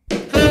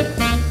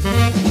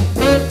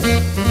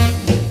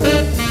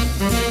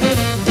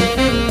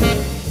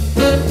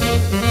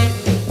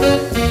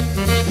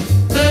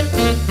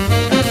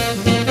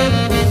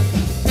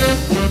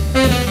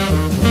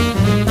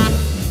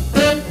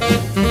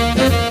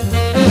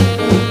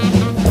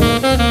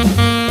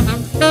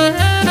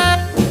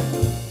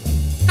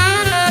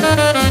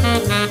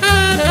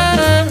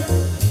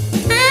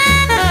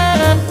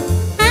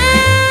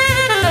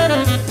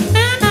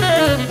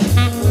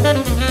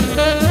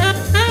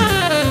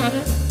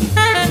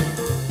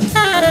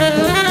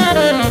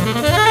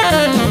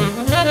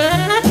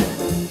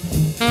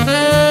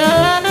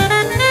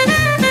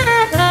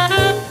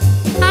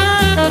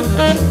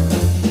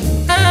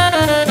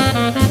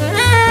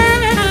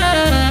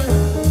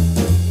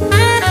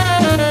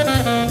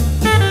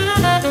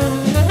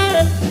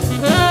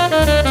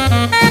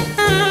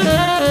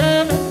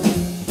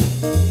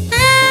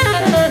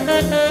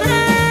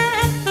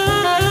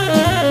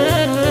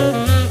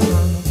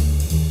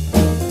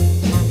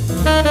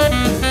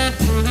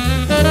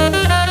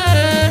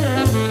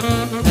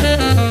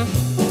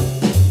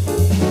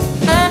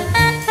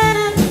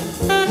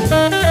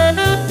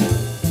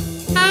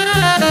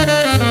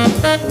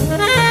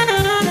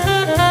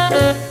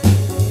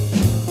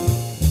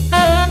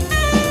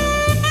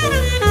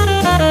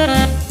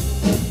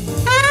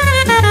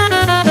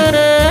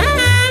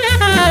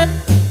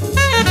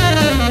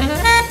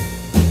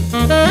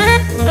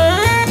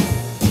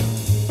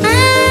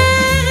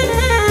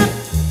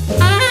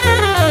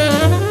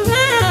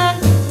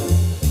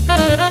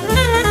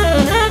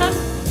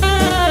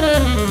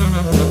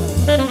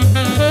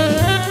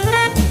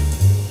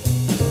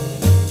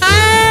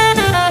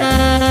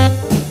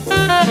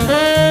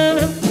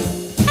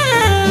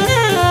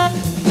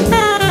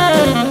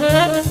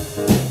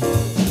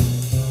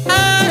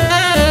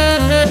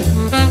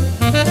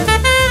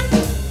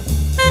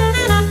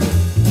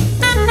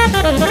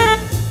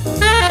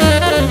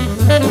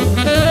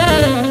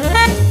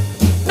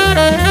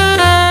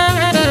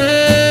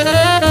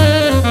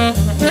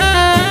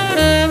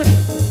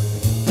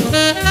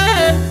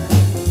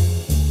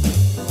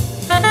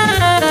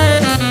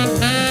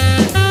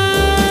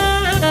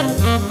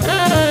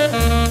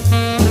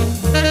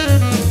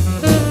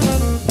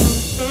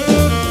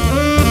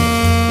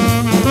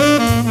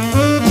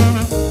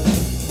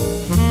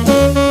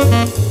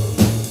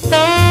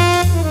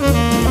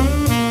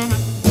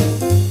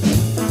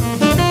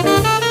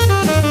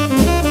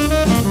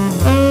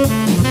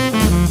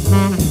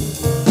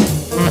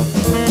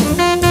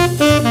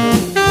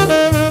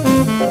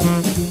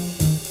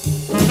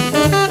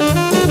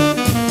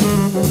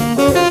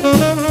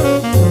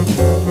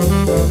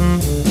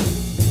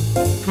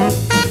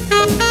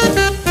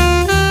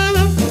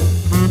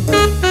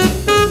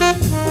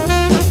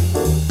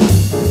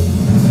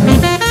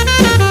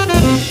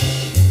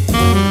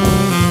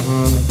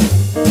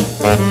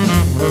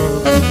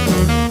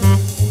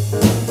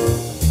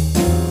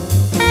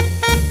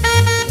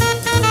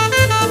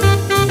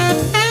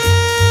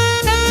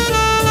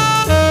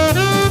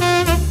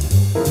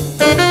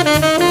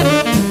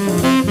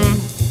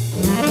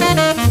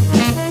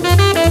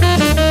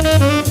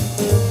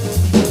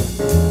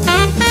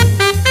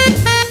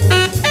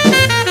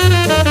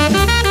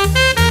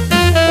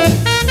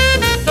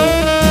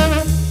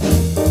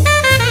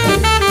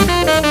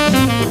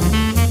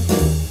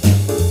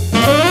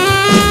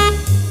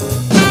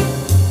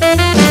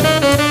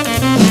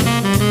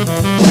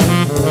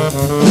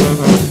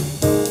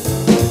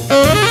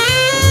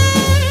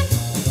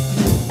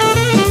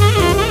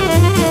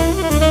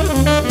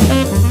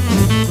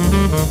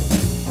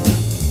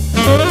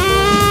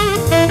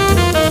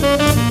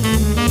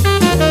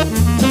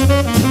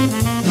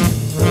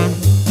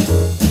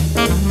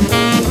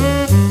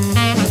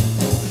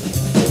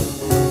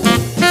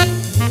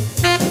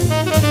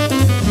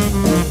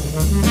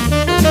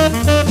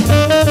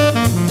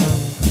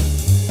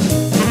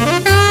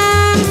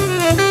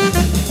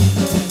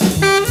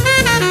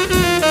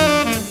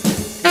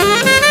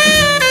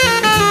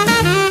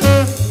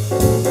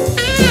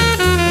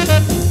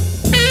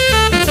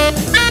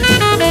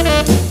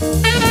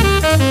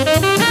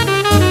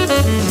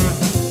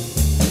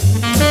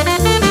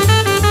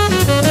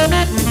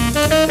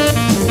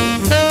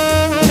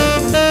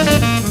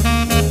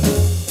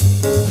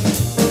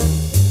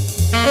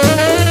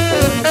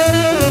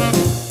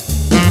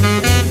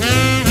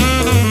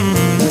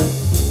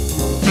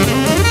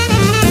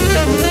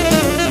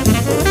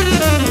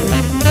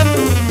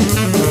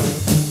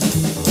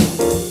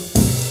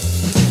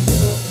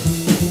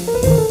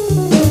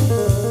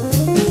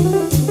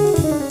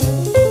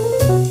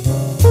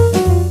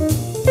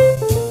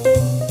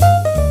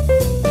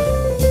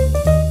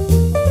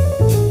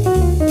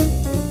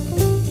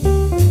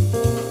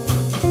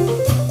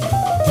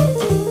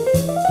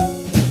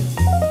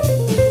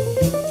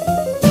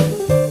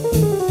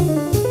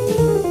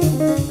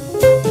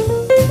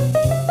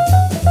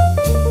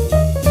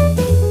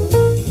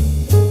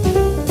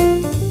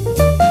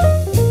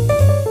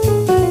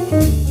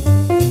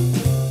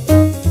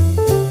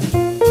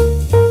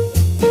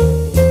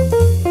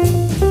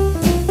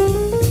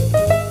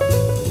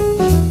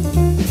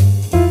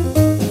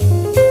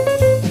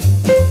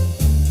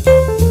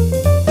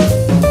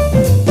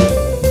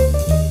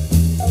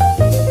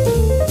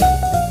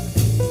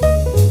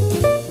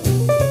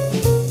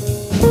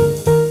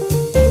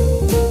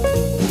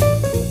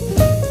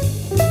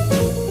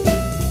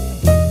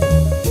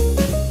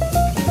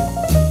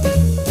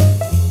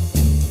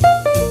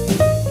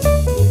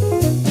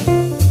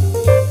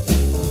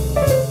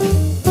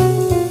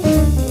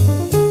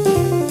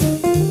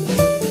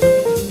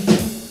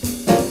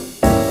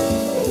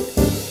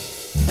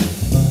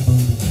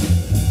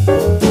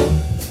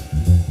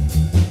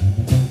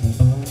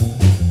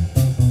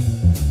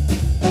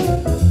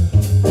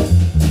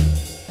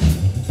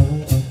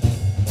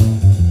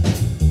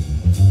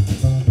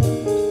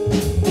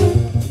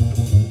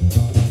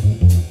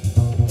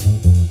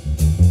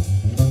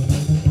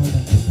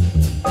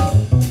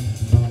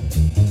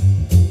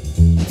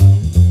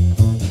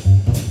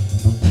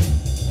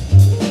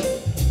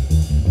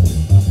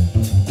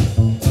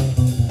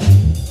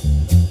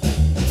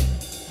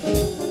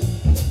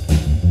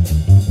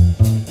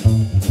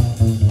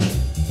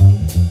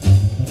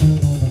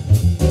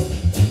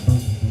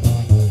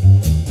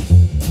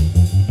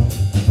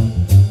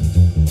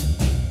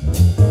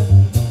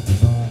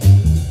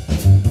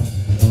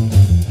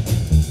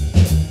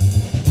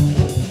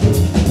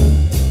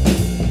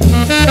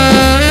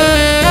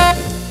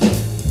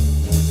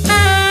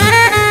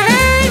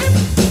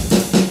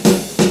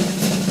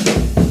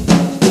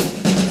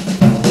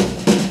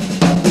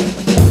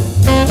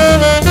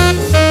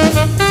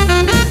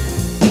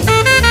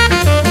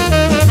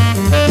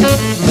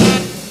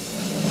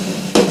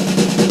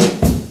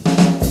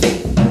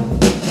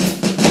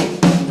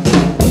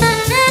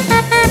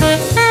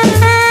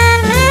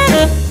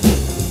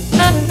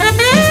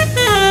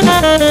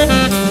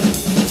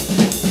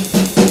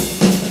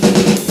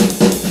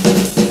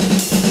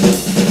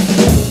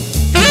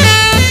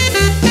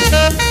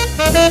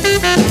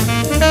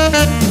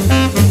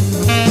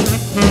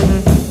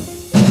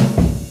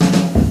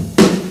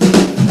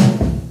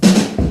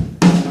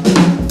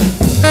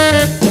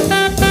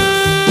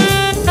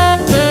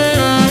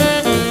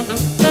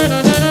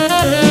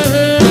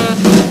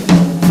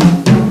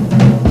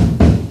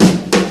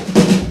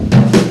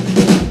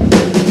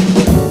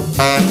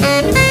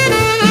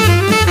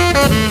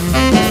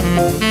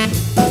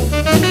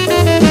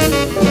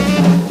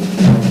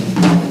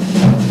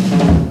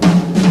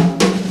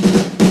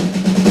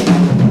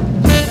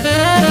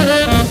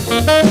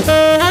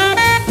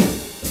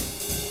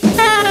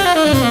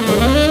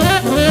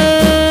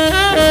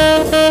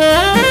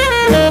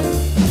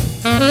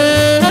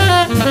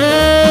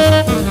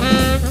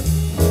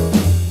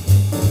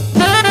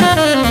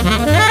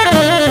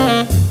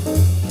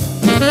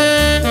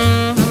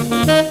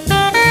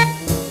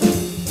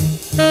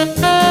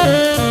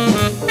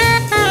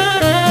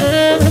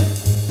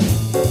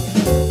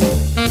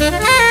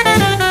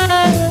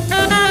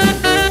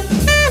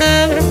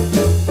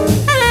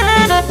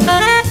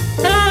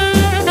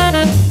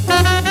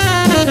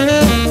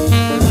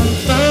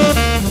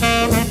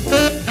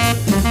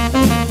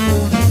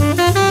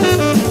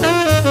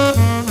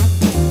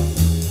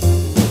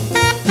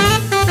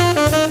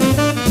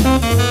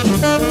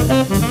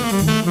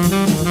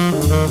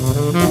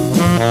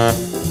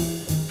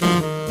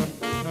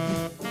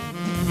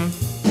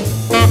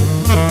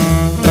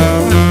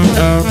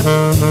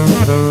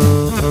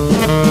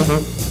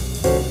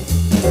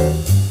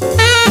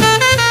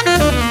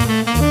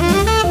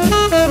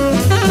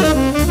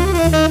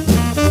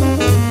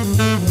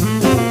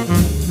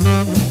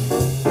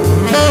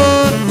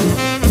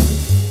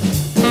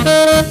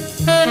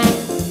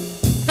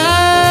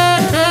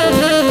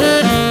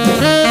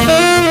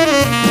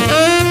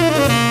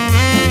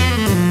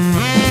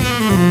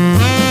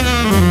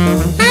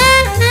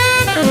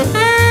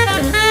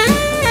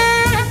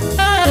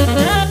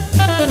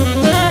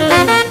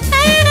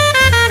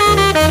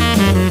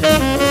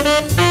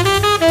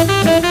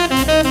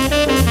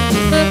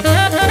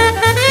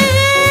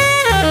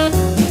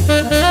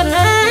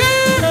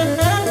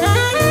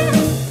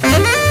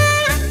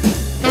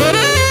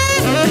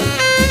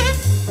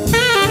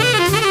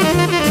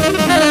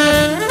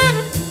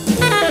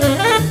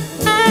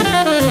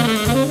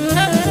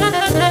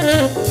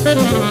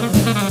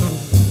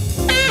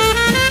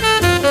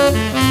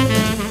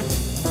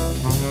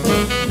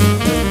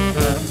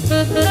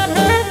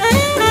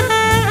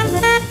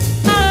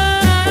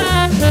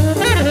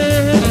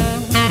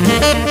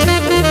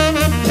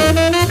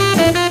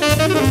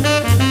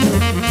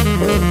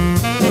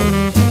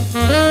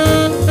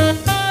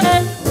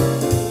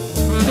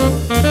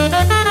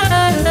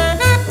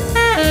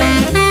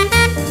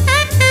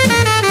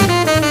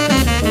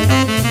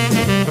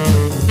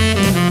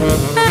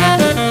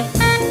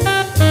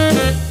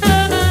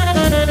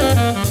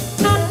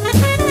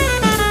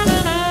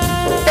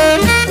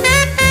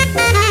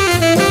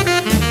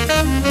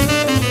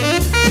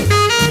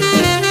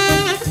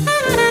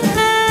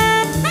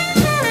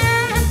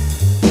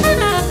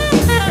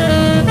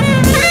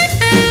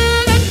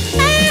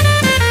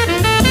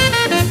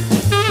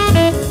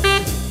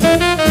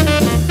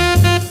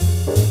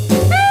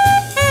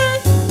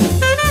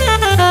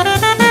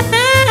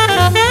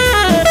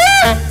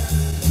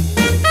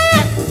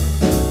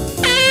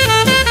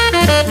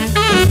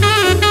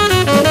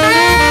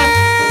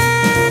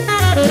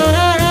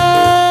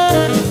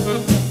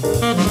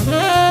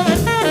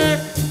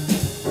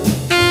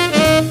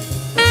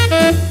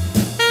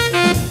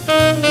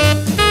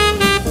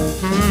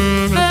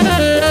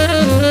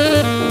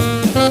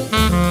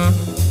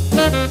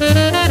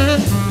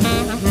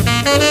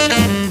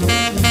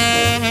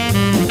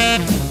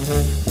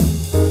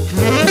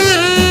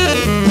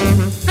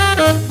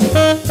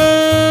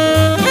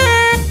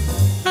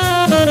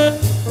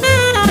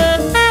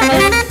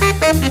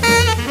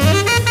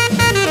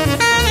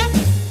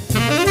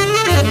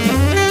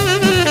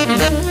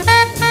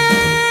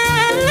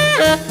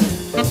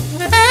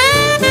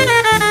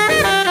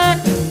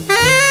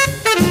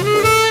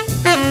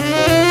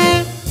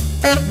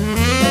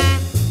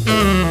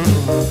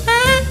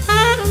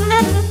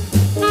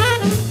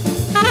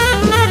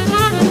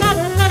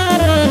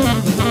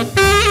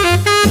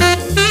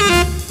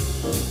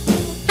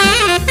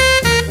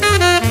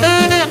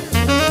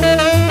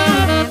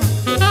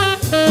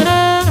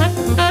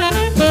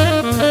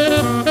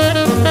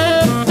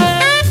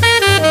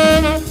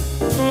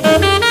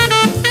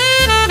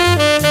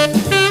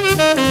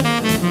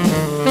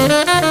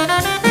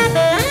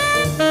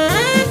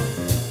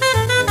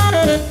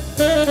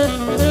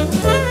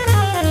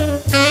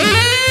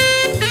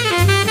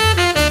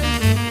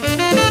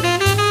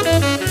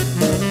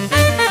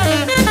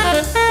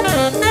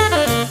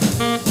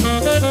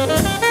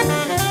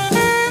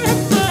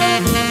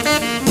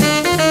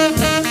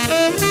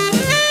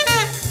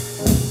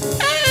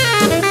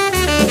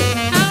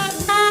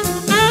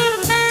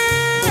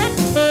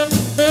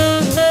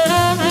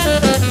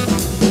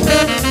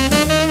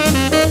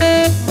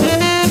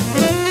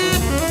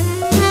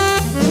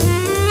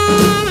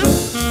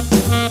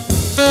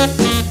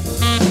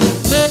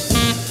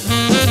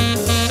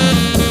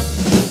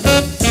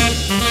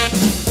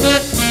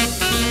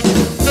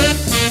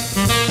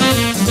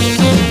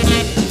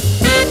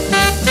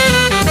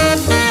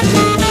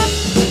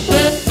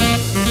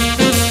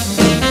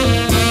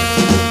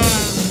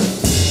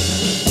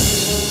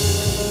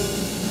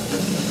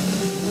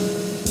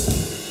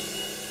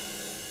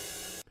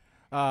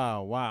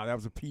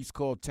 was a piece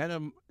called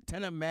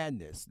Tenor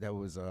Madness. That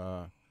was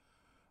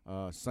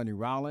Sonny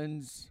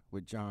Rollins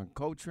with John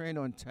Coltrane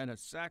on tenor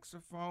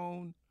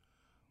saxophone.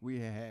 We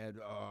had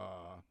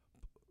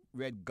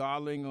Red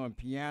Garling on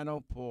piano,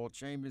 Paul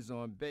Chambers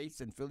on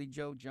bass, and Philly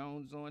Joe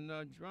Jones on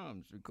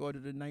drums.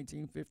 Recorded in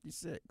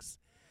 1956.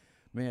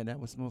 Man, that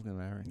was smoking,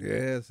 Larry.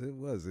 Yes, it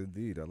was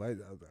indeed. I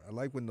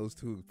like when those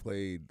two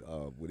played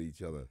with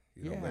each other.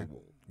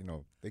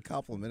 They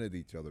complimented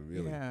each other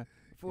really. Yeah.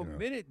 For a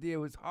minute there, it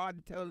was hard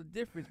to tell the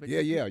difference. But you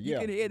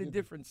can hear the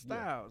different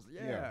styles.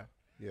 Yeah.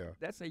 Yeah.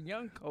 That's a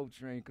young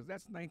Coltrane because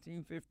that's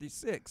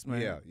 1956,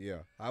 man. Yeah.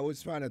 I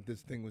was trying to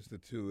distinguish the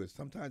two.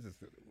 Sometimes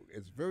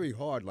it's very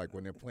hard, like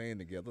when they're playing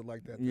together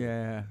like that.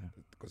 Yeah.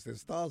 Because their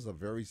styles are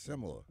very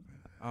similar.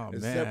 Oh,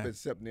 man.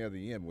 Except near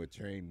the end where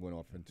Train went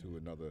off into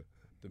another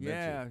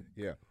dimension.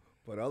 Yeah.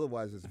 But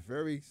otherwise, it's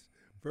very,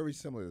 very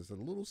similar. There's a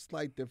little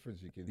slight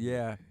difference you can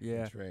hear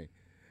in Train.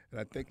 And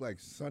I think like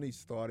Sonny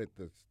started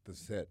the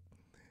set,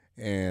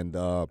 and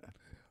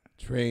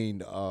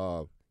Train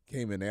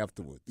came in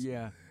afterwards.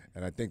 Yeah.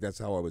 And I think that's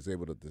how I was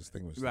able to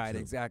distinguish the Right, two.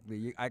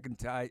 exactly. I can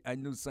tell. I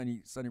knew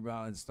Sonny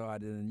Rollins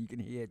started, and you can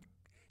hear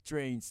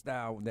Train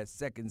style with that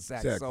second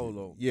sax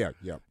solo. Yeah.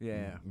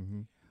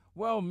 Mm-hmm.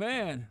 Well,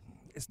 man,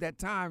 it's that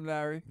time,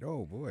 Larry.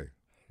 Oh boy.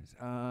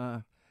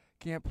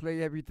 Can't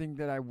play everything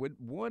that I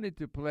wanted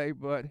to play,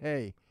 but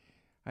hey,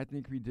 I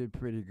think we did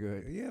pretty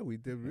good. Yeah, we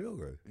did real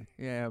good.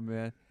 Yeah,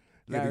 man.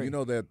 Yeah, Larry, you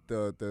know that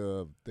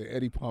the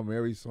Eddie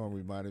Palmieri song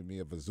reminded me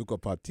of Bazooka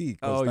Party.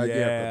 Oh,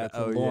 yeah. That's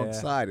a long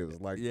side. It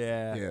was like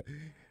That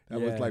Yeah.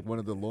 was like one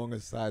of the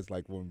longest sides.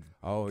 Like when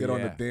on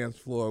the dance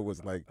floor, it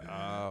was like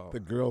the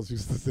girls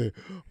used to say,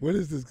 "When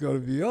is this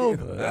going to be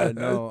over?" I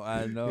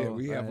know. Yeah,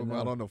 we have them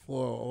out on the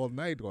floor all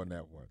night on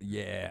that one.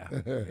 Yeah.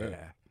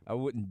 I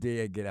wouldn't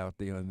dare get out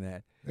there on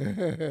that.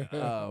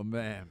 Oh,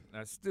 man.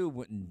 I still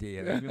wouldn't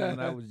dare. Even when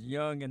I was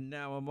young and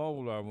now I'm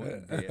older, I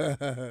wouldn't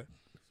dare.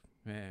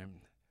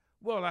 Man.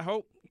 Well, I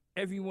hope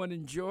everyone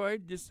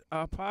enjoyed this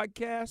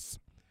podcast.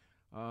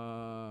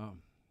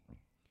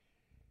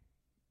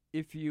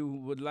 If you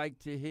would like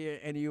to hear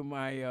any of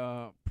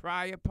my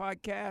prior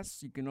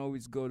podcasts, you can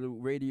always go to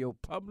Radio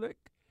Public.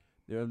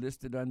 They're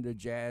listed under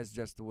Jazz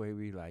Just the Way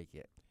We Like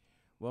It.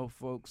 Well,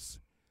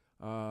 folks,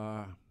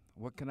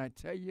 what can I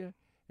tell you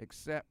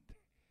except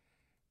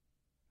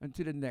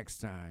until the next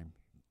time,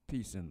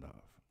 peace and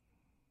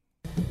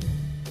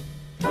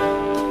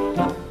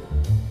love.